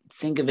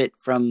think of it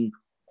from,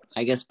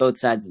 I guess, both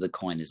sides of the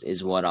coin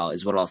is what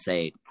I'll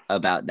say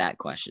about that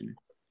question.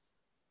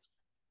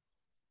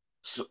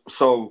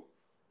 So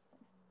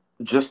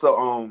just to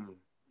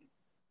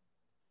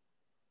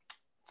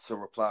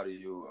reply to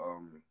you,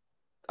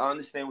 I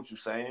understand what you're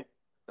saying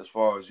as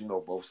far as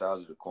both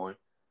sides of the coin,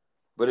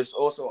 but it's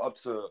also up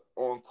to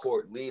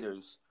on-court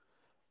leaders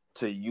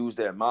to use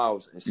their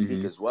mouths and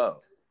speak as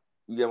well.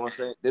 You get what I'm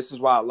saying? This is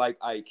why I like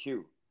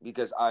IQ,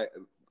 because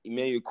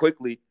Immanuel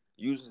Quickley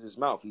uses his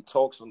mouth. He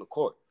talks on the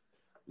court.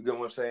 You get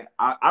what I'm saying?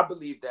 I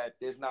believe that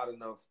there's not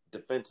enough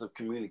defensive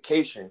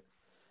communication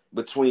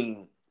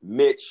between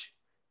Mitch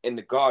and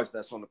the guards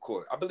that's on the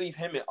court. I believe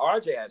him and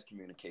RJ has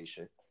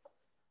communication,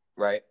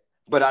 right?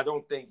 But I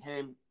don't think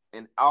him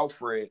and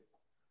Alfred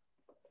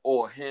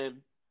or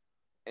him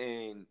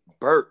and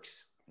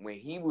Burks, when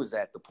he was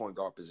at the point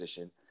guard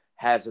position,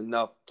 has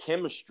enough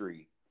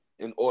chemistry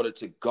in order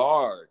to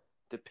guard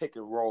the pick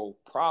and roll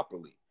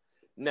properly.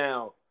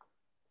 Now,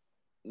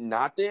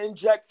 not to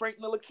inject Frank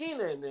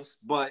Ntilikina in this,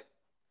 but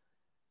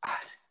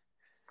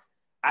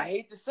I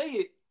hate to say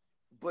it,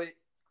 but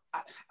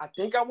I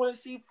think I want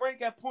to see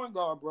Frank at point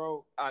guard,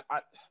 bro.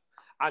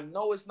 I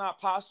know it's not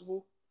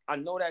possible. I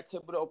know that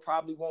Thibodeau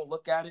probably won't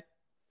look at it,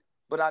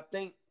 but I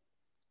think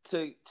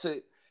to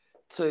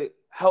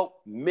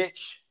help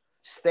Mitch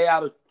stay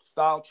out of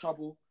foul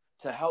trouble,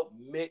 to help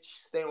Mitch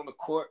stay on the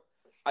court,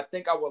 I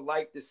think I would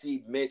like to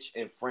see Mitch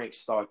and Frank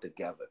start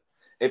together.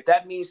 If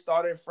that means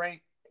starting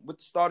Frank with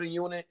the starting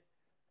unit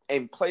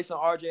and placing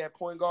RJ at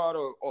point guard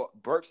or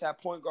Burks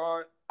at point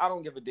guard, I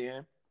don't give a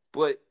damn.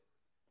 But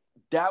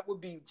that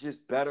would be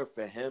just better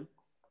for him,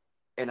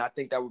 and I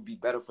think that would be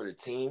better for the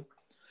team.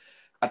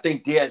 I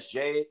think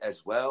DSJ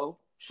as well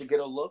should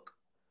get a look.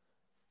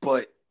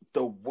 But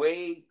the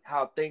way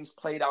how things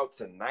played out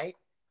tonight,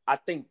 I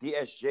think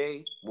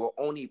DSJ will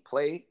only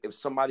play if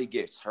somebody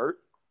gets hurt.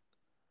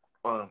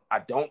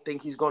 I don't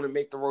think he's going to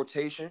make the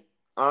rotation,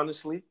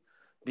 honestly,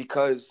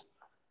 because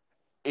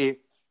if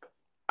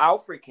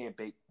Alfred can't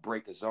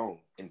break his own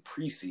in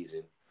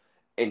preseason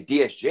and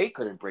DSJ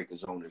couldn't break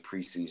his own in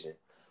preseason,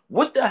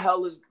 what the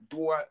hell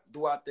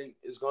do I think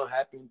is going to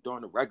happen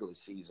during the regular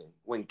season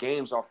when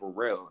games are for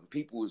real and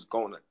people is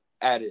going to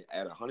add it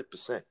at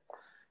 100%?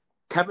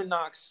 Kevin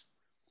Knox,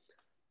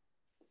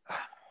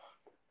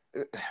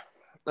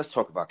 let's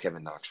talk about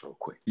Kevin Knox real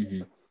quick.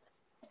 Mm-hmm.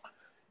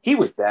 He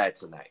was bad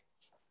tonight.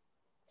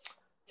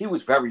 He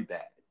was very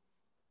bad.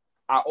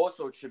 I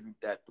also attribute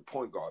that to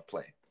point guard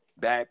play.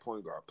 Bad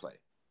point guard play.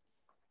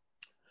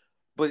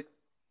 But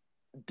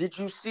did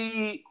you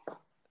see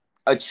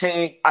a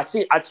change?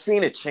 I've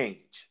seen a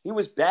change. He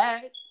was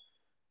bad,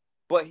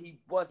 but he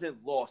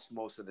wasn't lost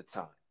most of the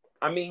time.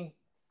 I mean,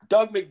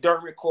 Doug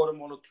McDermott caught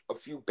him on a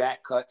few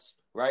back cuts,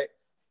 right?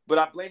 But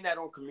I blame that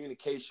on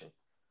communication.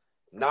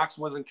 Knox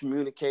wasn't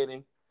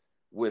communicating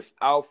with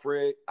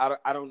Alfred.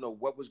 I don't know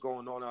what was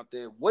going on out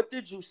there. What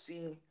did you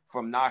see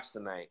from Knox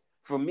tonight?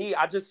 For me,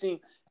 I just seen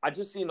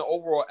the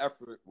overall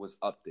effort was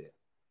up there.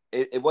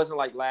 It wasn't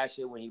like last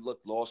year when he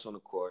looked lost on the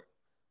court.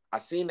 I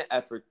seen the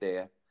effort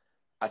there.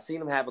 I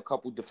seen him have a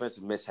couple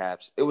defensive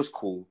mishaps. It was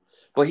cool.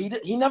 But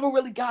he never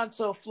really got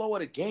into a flow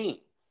of the game.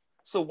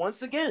 So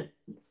once again,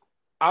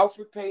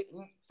 Alfred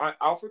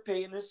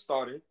Payton is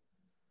starting.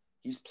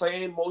 He's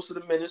playing most of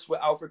the minutes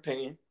with Alfred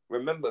Payton.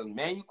 Remember,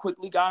 Immanuel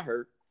Quickley got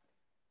hurt.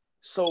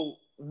 So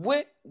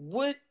what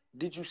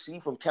did you see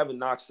from Kevin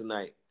Knox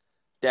tonight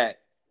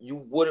that you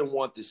wouldn't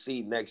want to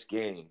see next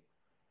game?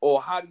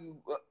 Or how do you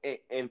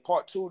and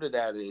part two to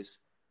that is,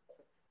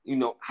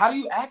 how do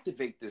you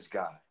activate this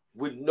guy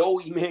with no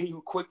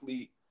Immanuel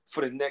Quickley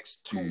for the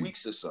next 2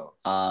 weeks or so?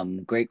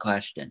 Great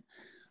question.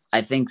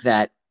 I think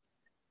you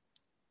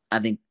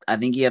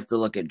have to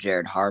look at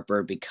Jared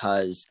Harper,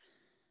 because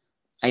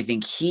I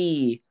think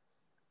he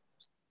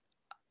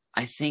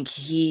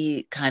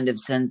kind of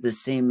sends the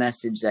same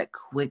message that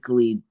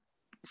Quickley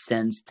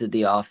sends to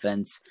the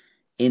offense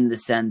in the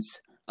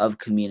sense of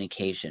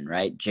communication,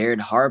 right?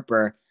 Jared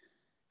Harper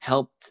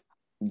helped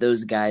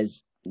those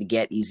guys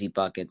get easy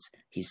buckets.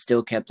 He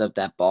still kept up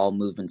that ball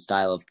movement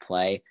style of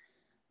play.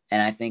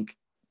 And I think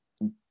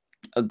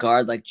a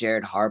guard like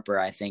Jared Harper,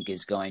 I think,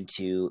 is going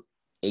to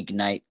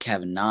ignite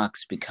Kevin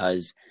Knox,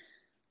 because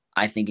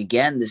I think,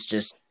 again, this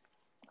just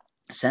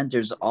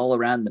centers all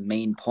around the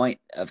main point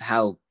of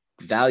how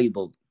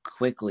valuable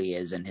Quickley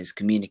is and his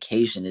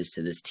communication is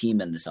to this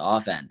team and this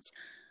offense.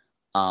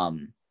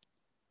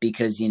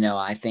 Because,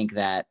 I think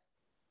that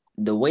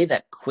the way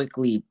that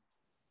Quickley,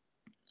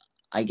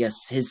 I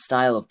guess his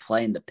style of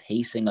play and the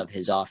pacing of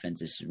his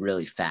offense is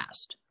really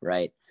fast,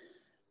 right?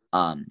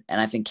 And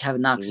I think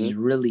Kevin Knox Mm-hmm. is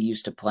really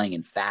used to playing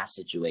in fast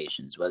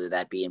situations, whether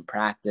that be in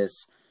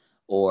practice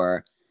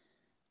or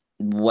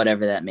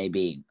whatever that may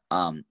be.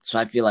 So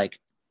I feel like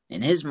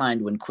in his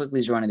mind, when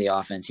Quickly's running the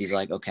offense, he's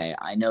like, okay,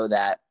 I know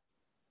that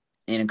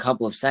in a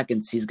couple of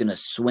seconds, he's going to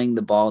swing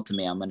the ball to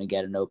me. I'm going to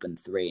get an open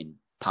three and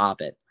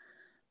pop it.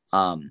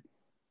 And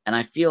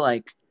I feel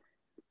like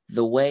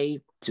the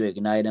way to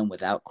ignite him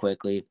without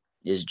Quickly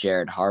is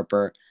Jared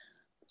Harper,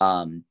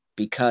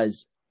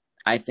 because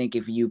I think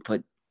if you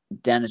put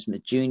Dennis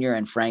Smith Jr.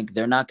 and Frank,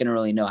 they're not going to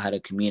really know how to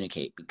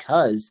communicate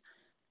because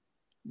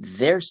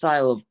their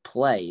style of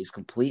play is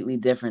completely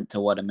different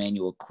to what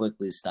Emmanuel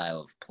Quickly's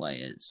style of play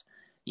is.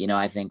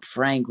 I think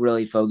Frank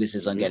really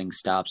focuses on getting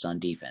stops on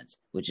defense,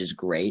 which is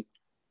great.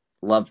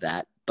 Love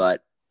that.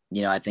 But,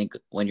 I think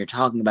when you're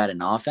talking about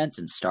an offense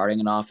and starting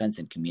an offense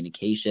and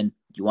communication,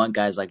 you want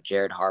guys like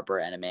Jared Harper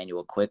and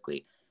Emmanuel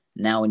Quickly.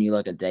 Now, when you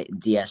look at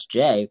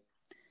DSJ,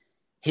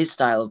 his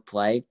style of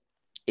play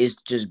is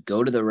just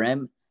go to the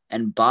rim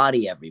and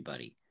body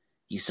everybody.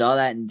 You saw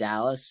that in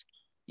Dallas.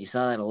 You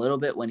saw that a little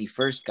bit when he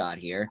first got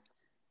here.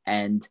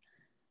 And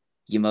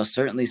you most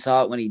certainly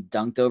saw it when he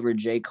dunked over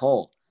J.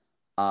 Cole.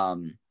 I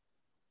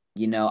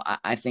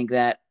think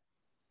that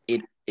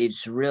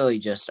it's really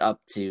just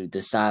up to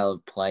the style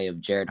of play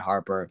of Jared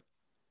Harper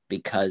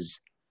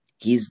because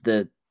he's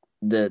the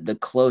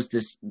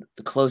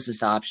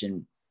closest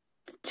option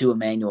to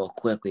Emmanuel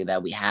Quickly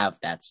that we have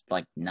that's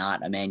like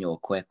not Emmanuel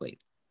Quickly.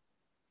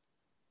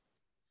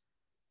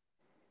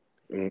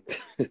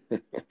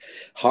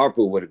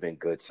 Harper would have been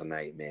good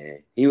tonight,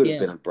 man. He would have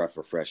been a breath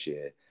of fresh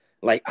air.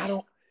 Like,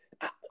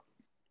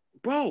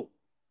 bro,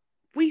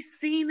 we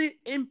seen it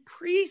in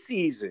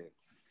preseason.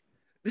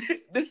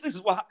 This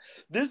is why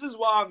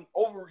I'm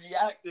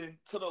overreacting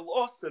to the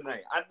loss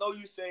tonight. I know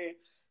you saying,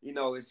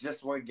 it's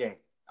just one game.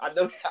 I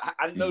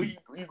know you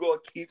gonna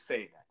keep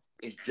saying that.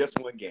 It's just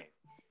one game.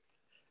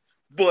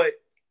 But,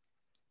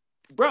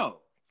 bro,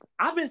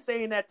 I've been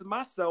saying that to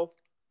myself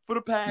for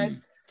the past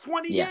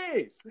 20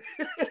 years.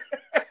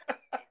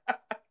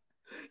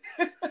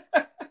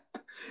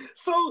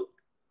 So,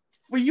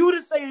 for you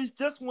to say it's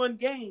just one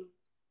game,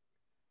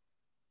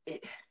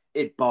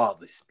 it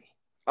bothers me.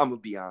 I'm going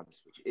to be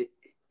honest with you.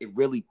 It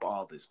really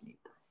bothers me,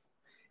 bro.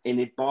 And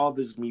it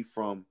bothers me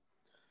from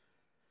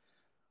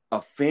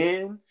a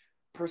fan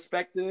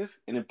perspective,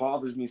 and it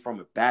bothers me from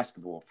a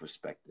basketball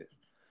perspective.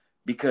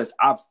 Because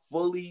I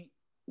fully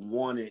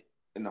wanted,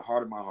 in the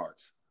heart of my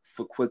hearts,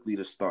 for Quickly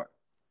to start.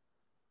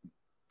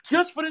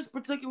 Just for this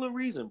particular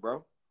reason,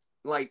 bro.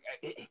 Like,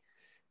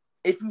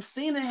 if you've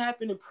seen it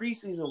happen in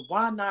preseason,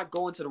 why not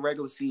go into the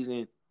regular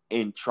season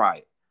and try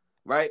it,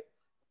 right?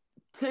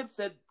 Tip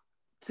said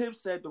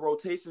the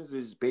rotations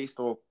is based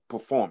on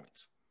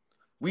performance.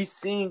 We've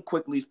seen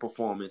Quickly's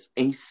performance,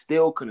 and he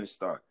still couldn't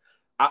start.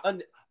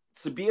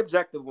 To be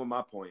objective with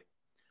my point,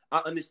 I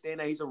understand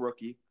that he's a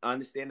rookie. I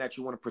understand that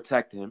you want to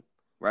protect him,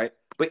 right?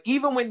 But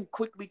even when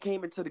Quickly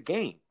came into the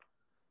game,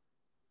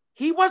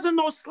 he wasn't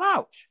no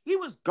slouch. He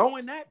was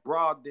going at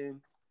Brogdon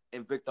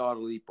and Victor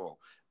Oladipo.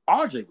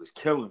 RJ was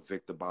killing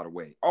Victor, by the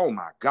way. Oh,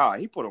 my God.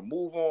 He put a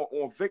move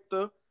on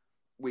Victor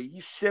where he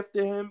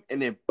shifted him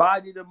and then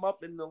bodied him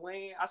up in the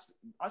lane.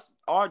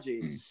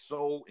 RJ is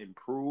so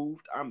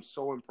improved. I'm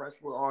so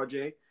impressed with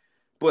RJ.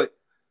 But,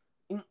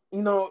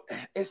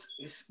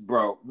 it's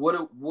bro, what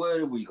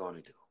are we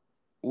going to do?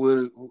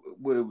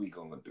 What are we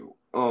going to do?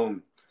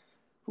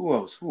 Who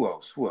else?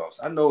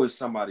 I know it's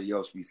somebody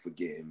else we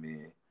forgetting,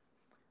 man.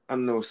 I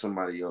know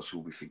somebody else who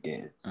we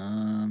forgetting.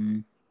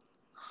 I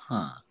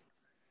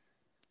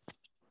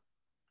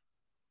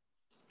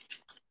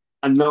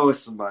know it's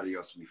somebody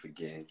else we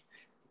forgetting.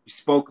 We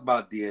spoke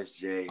about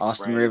DSJ.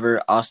 Austin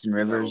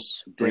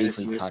Rivers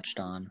briefly touched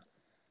on.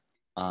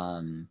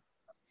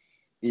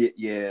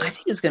 Yeah. I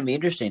think it's going to be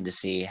interesting to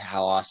see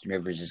how Austin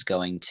Rivers is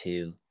going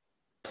to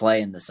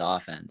play in this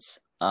offense.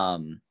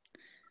 I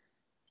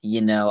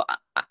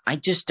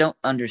just don't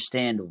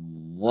understand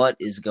what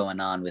is going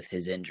on with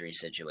his injury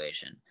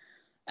situation.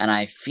 And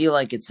I feel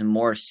like it's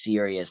more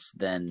serious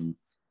than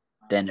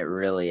it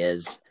really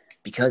is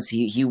because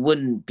he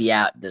wouldn't be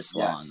out this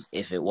long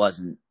if it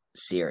wasn't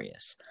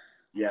serious.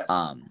 Yes.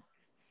 How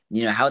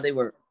they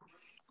were.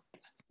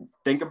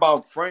 Think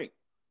about Frank.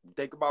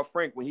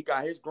 When he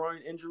got his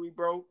groin injury,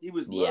 bro. He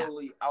was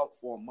literally out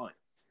for a month.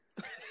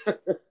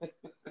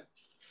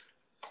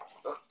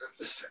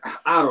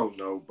 I don't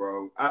know,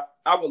 bro.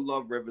 I would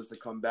love Rivers to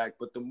come back,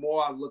 but the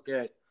more I look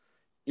at,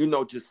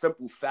 just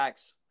simple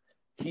facts,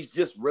 he's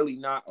just really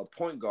not a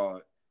point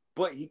guard.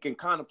 But he can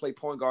kind of play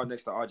point guard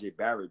next to RJ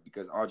Barrett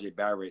because RJ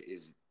Barrett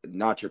is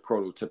not your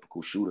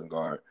prototypical shooting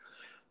guard.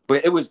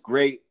 But it was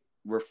great,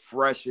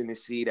 refreshing to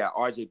see that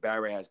RJ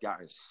Barrett has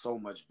gotten so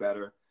much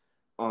better.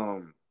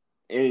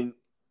 And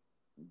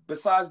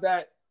besides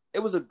that, it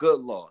was a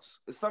good loss.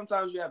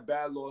 Sometimes you have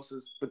bad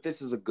losses, but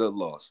this is a good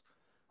loss.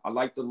 I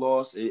like the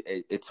loss.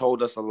 It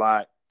told us a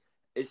lot.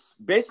 It's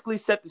basically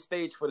set the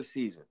stage for the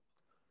season.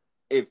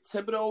 If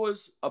Thibodeau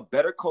is a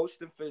better coach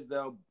than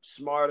Fizdale,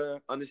 smarter,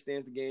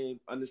 understands the game,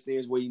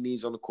 understands what he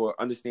needs on the court,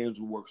 understands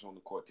who works on the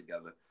court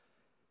together,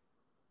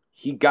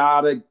 he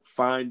gotta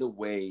find a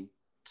way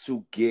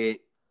to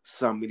get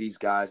some of these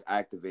guys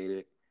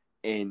activated.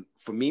 And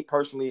for me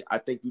personally, I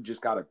think you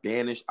just gotta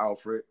banish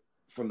Alfred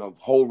from the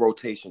whole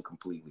rotation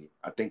completely.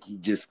 I think you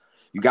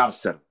gotta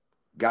set him.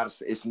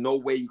 It's no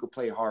way you could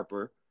play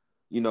Harper.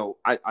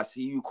 I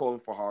see you calling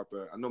for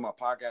Harper. I know my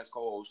podcast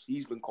co-host,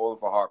 he's been calling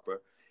for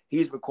Harper.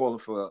 He's been calling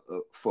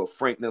for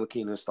Frank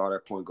Ntilikina to start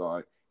at point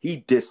guard.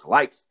 He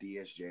dislikes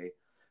DSJ.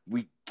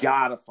 We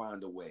gotta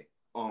find a way.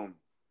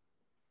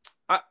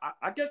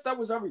 I guess that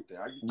was everything.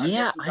 I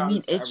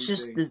mean, it's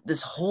everything. Just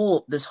this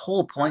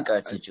whole point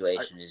guard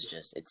situation is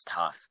just, it's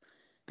tough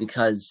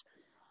because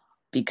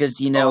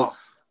you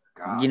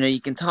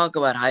can talk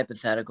about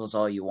hypotheticals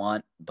all you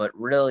want, but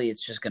really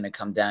it's just going to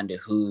come down to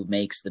who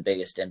makes the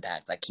biggest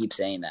impact. I keep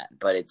saying that,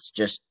 but it's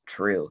just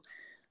true.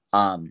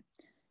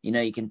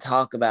 You can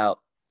talk about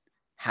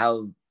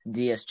how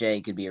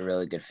DSJ could be a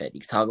really good fit.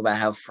 You can talk about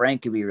how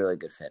Frank could be a really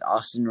good fit.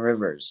 Austin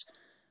Rivers.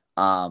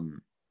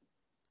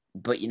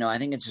 But, I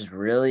think it's just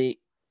really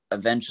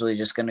eventually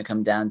just going to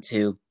come down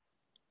to,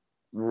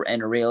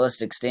 in a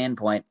realistic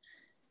standpoint,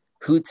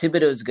 who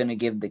Thibodeau is going to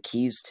give the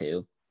keys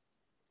to,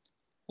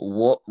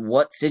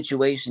 what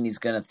situation he's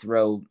going to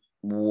throw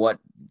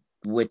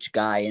which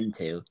guy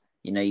into.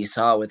 You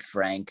saw it with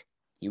Frank.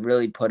 He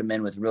really put him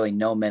in with really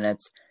no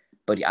minutes.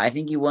 But I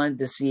think he wanted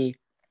to see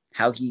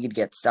how he could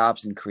get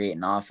stops and create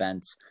an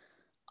offense.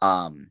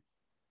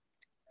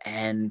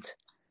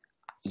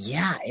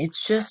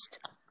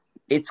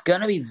 It's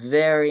going to be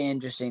very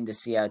interesting to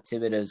see how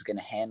Thibodeau is going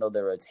to handle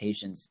the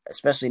rotations,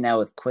 especially now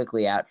with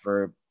Quickley out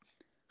for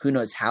who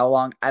knows how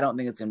long. I don't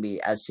think it's going to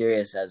be as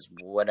serious as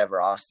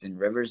whatever Austin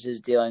Rivers is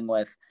dealing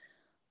with.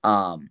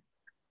 But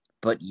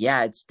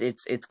yeah,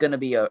 it's going to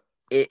be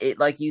it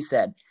like you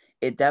said,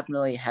 it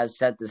definitely has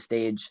set the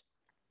stage,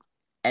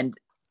 and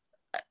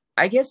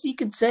I guess you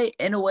could say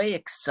in a way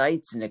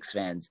excites Knicks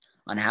fans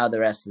on how the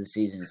rest of the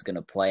season is going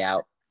to play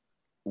out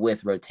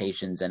with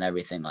rotations and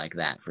everything like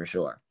that, for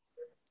sure.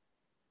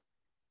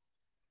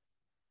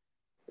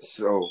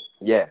 So,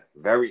 yeah,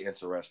 very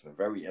interesting.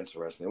 Very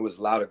interesting. It was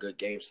a lot of good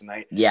games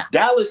tonight. Yeah.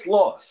 Dallas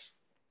lost.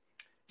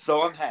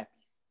 So I'm happy.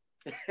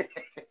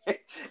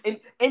 And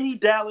any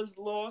Dallas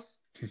loss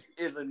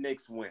is a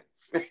Knicks win.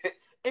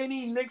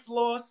 Any Knicks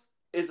loss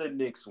is a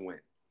Knicks win.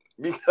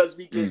 Because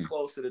we get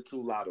close to the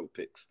 2 lotto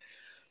picks.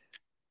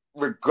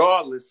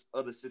 Regardless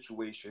of the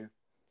situation,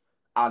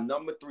 our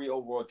number 3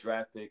 overall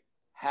draft pick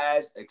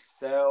has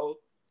excelled.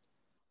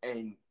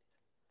 And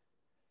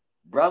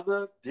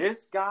brother,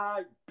 this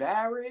guy,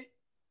 Barrett,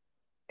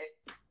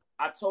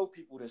 I told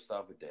people this the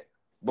other day.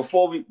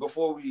 Before we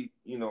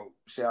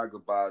say our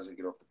goodbyes and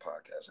get off the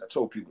podcast, I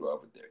told people the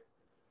other day.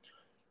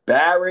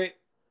 Barrett,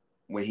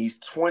 when he's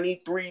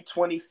 23,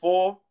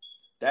 24,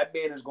 that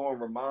man is going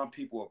to remind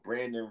people of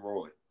Brandon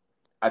Roy.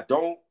 I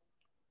don't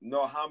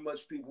know how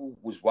much people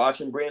was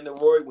watching Brandon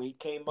Roy when he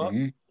came up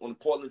on the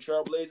Portland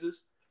Trail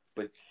Blazers,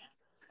 but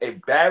if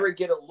Barrett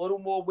get a little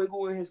more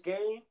wiggle in his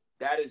game,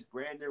 that is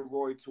Brandon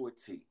Roy to a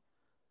T.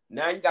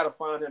 Now you got to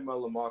find him a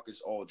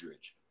LaMarcus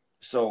Aldridge.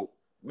 So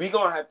we're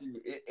going to have to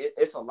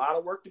it's a lot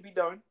of work to be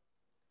done.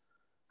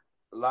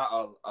 A lot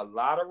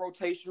of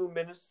rotational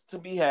minutes to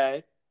be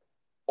had.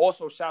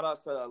 Also, shout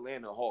outs to the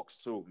Atlanta Hawks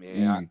too,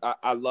 man.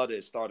 I love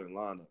their starting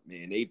lineup,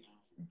 man. They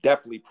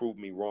definitely proved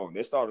me wrong.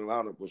 Their starting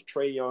lineup was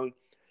Trae Young,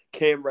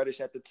 Cam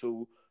Reddish at the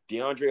 2,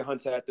 DeAndre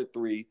Hunter at the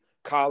 3,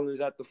 Collins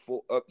at the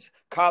 4,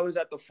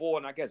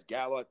 and I guess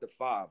Gallo at the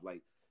 5.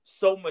 Like,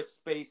 so much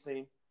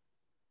spacing.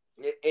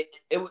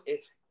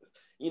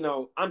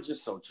 I'm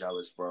just so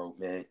jealous, bro,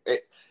 man.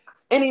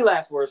 Any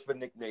last words for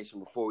Knick Nation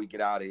before we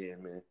get out of here,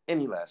 man?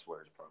 Any last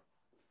words, bro?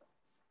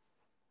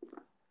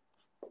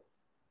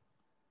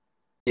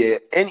 Yeah,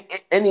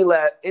 any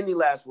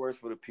last words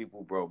for the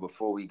people, bro,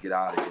 before we get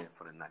out of here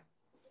for the night?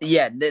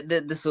 Yeah,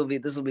 this will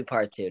be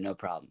part 2, no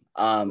problem.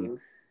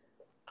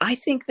 I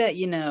think that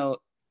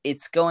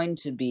it's going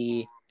to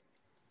be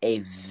a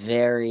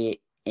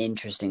very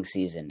interesting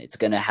season. It's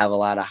going to have a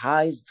lot of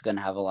highs, it's going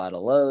to have a lot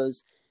of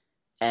lows,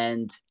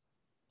 and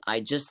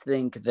I just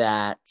think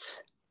that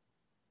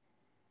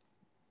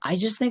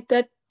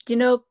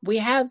we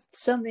have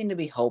something to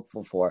be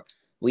hopeful for.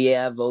 We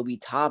have Obi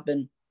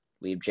Toppin,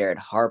 we have Jared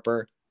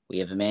Harper, we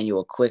have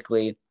Emmanuel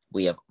Quickley,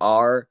 we have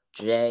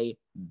R.J.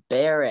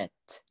 Barrett.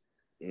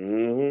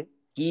 Mm-hmm.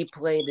 He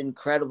played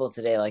incredible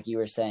today, like you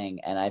were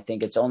saying, and I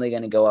think it's only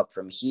going to go up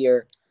from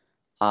here.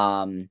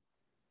 And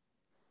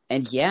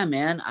yeah,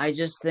 man, I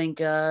just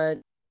think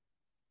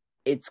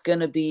it's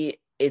gonna be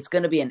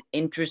an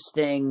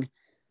interesting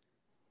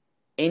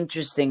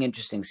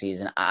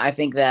season. I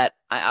think that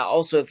I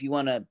also, if you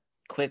want to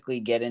quickly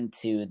get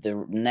into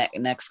the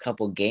next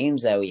couple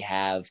games that we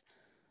have,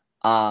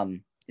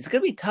 it's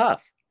gonna be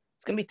tough.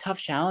 It's gonna be tough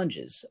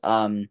challenges.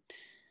 Deb,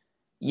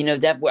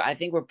 I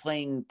think we're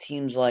playing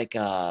teams like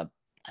I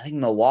think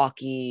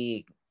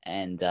Milwaukee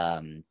and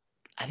I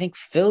think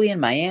Philly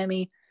and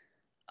Miami.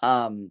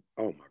 Oh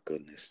my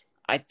goodness!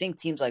 I think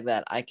teams like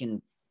that. I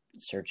can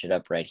search it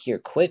up right here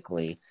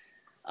quickly.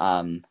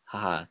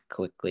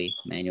 Quickly,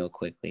 Manuel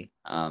Quickley.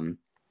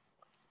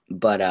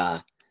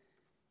 But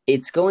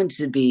it's going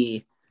to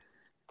be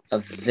a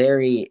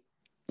very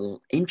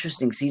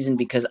interesting season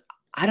because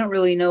I don't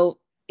really know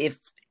if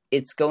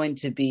it's going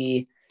to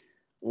be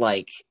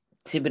like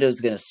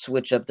Thibodeau's going to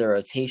switch up their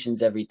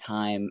rotations every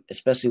time,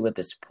 especially with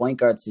this point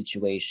guard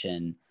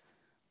situation.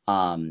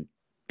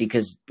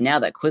 Because now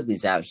that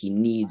Quigley's out, he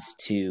needs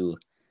to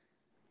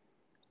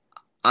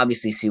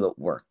obviously see what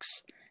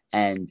works.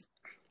 And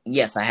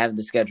yes, I have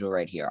the schedule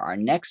right here. Our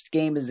next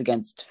game is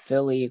against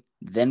Philly.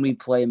 Then we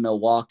play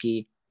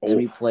Milwaukee. Then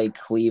we play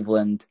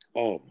Cleveland.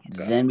 Oh my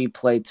God. Then we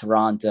play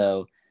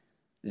Toronto.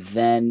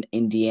 Then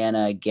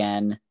Indiana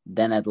again.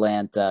 Then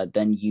Atlanta.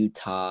 Then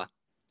Utah,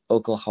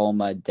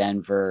 Oklahoma,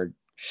 Denver,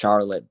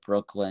 Charlotte,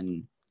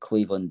 Brooklyn,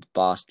 Cleveland,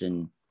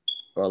 Boston,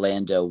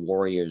 Orlando,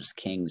 Warriors,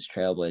 Kings,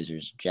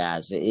 Trailblazers,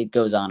 Jazz. It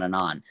goes on and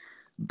on.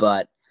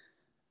 But,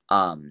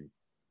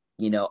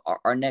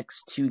 our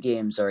next two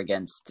games are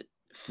against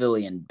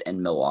Philly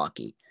and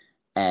Milwaukee.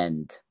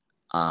 And,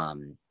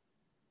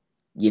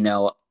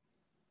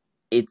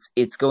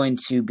 it's going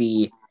to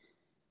be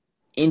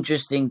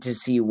interesting to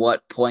see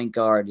what point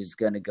guard is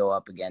going to go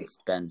up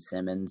against Ben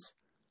Simmons.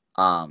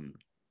 And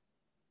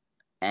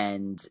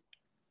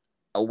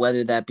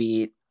whether that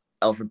be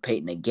Elfrid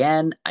Payton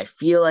again, I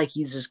feel like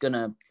he's just going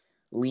to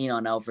lean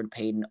on Elfrid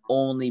Payton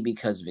only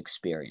because of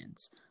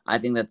experience. I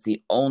think that's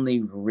the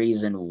only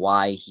reason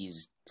why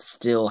he's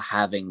still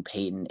having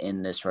Payton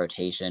in this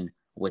rotation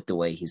with the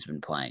way he's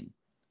been playing.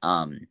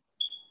 Final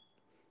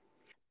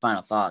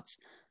thoughts.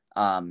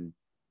 I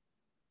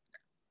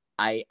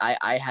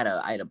had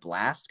a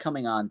blast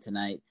coming on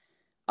tonight.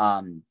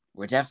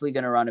 We're definitely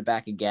going to run it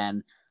back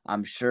again.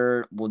 I'm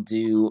sure we'll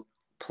do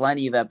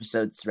plenty of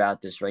episodes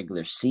throughout this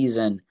regular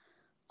season.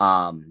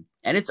 And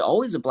it's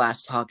always a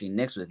blast talking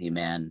Knicks with you,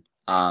 man.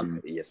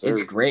 Yes, sir.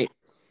 It's great.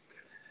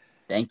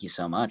 Thank you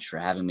so much for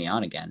having me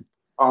on again.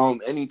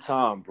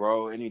 Anytime,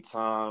 bro.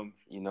 Anytime.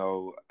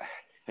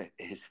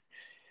 It's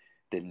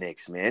the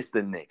Knicks, man. It's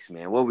the Knicks,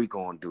 man. What we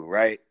gonna do,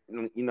 right?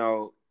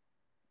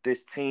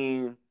 This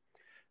team.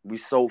 We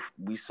so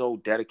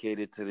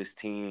dedicated to this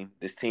team.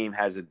 This team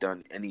hasn't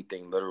done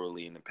anything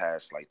literally in the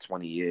past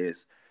 20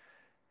 years.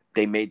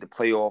 They made the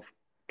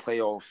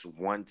playoffs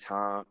one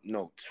time,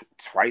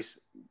 twice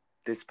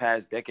this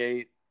past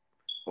decade,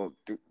 or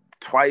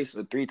twice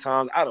or three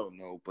times. I don't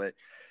know, but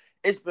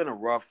it's been a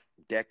rough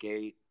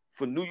decade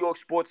for New York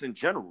sports in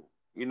general.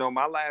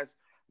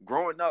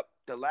 Growing up,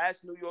 the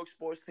last New York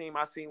sports team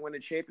I seen win a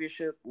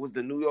championship was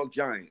the New York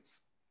Giants.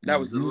 That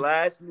was the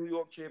last New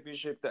York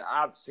championship that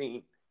I've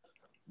seen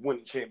win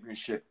a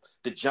championship.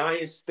 The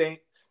Giants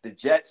stink. The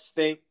Jets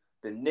stink.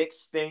 The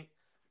Knicks stink.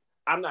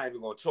 I'm not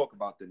even going to talk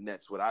about the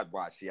Nets, what I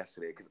watched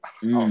yesterday, because,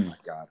 oh, my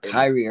God.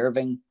 Kyrie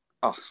Irving.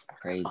 Oh,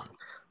 crazy.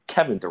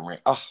 Kevin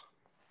Durant. Oh,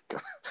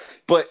 God.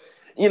 But,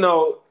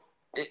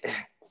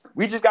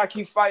 we just got to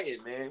keep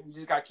fighting, man. We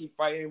just got to keep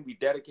fighting. We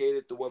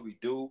dedicated to what we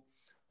do.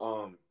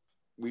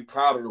 We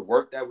proud of the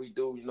work that we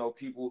do.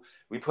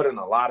 We put in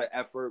a lot of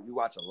effort. We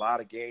watch a lot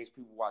of games.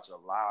 People watch a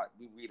lot.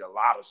 We read a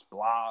lot of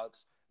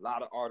blogs, a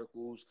lot of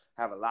articles,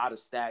 have a lot of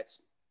stats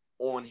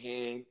on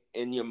hand,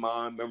 in your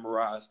mind,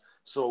 memorized.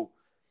 So,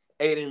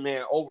 Aiden,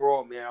 man,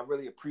 overall, man, I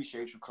really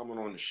appreciate you coming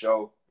on the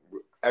show.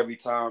 Every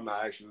time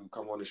I actually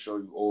come on the show,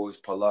 you always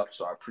pull up,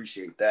 so I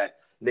appreciate that.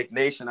 Knick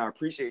Nation, I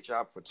appreciate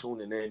y'all for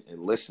tuning in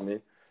and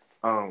listening.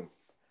 I'll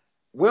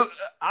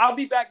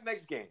be back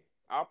next game.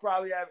 I'll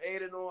probably have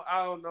Aiden on.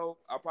 I don't know.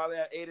 I'll probably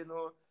have Aiden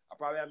on. I'll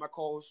probably have my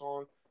co-host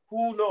on.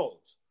 Who knows?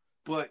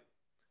 But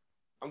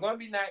I'm gonna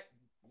be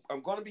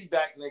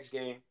back next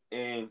game.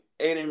 And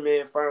Aiden,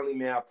 man, finally,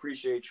 man, I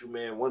appreciate you,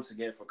 man, once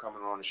again for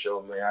coming on the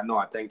show, man. I know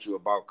I thanked you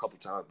about a couple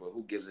times, but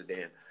who gives a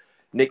damn?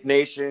 Knick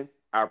Nation,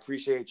 I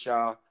appreciate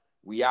y'all.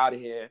 We out of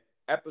here.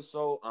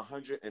 Episode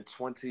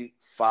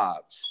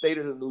 125. State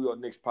of the New York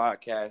Knicks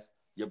podcast.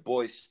 Your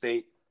boy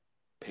State.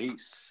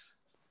 Peace.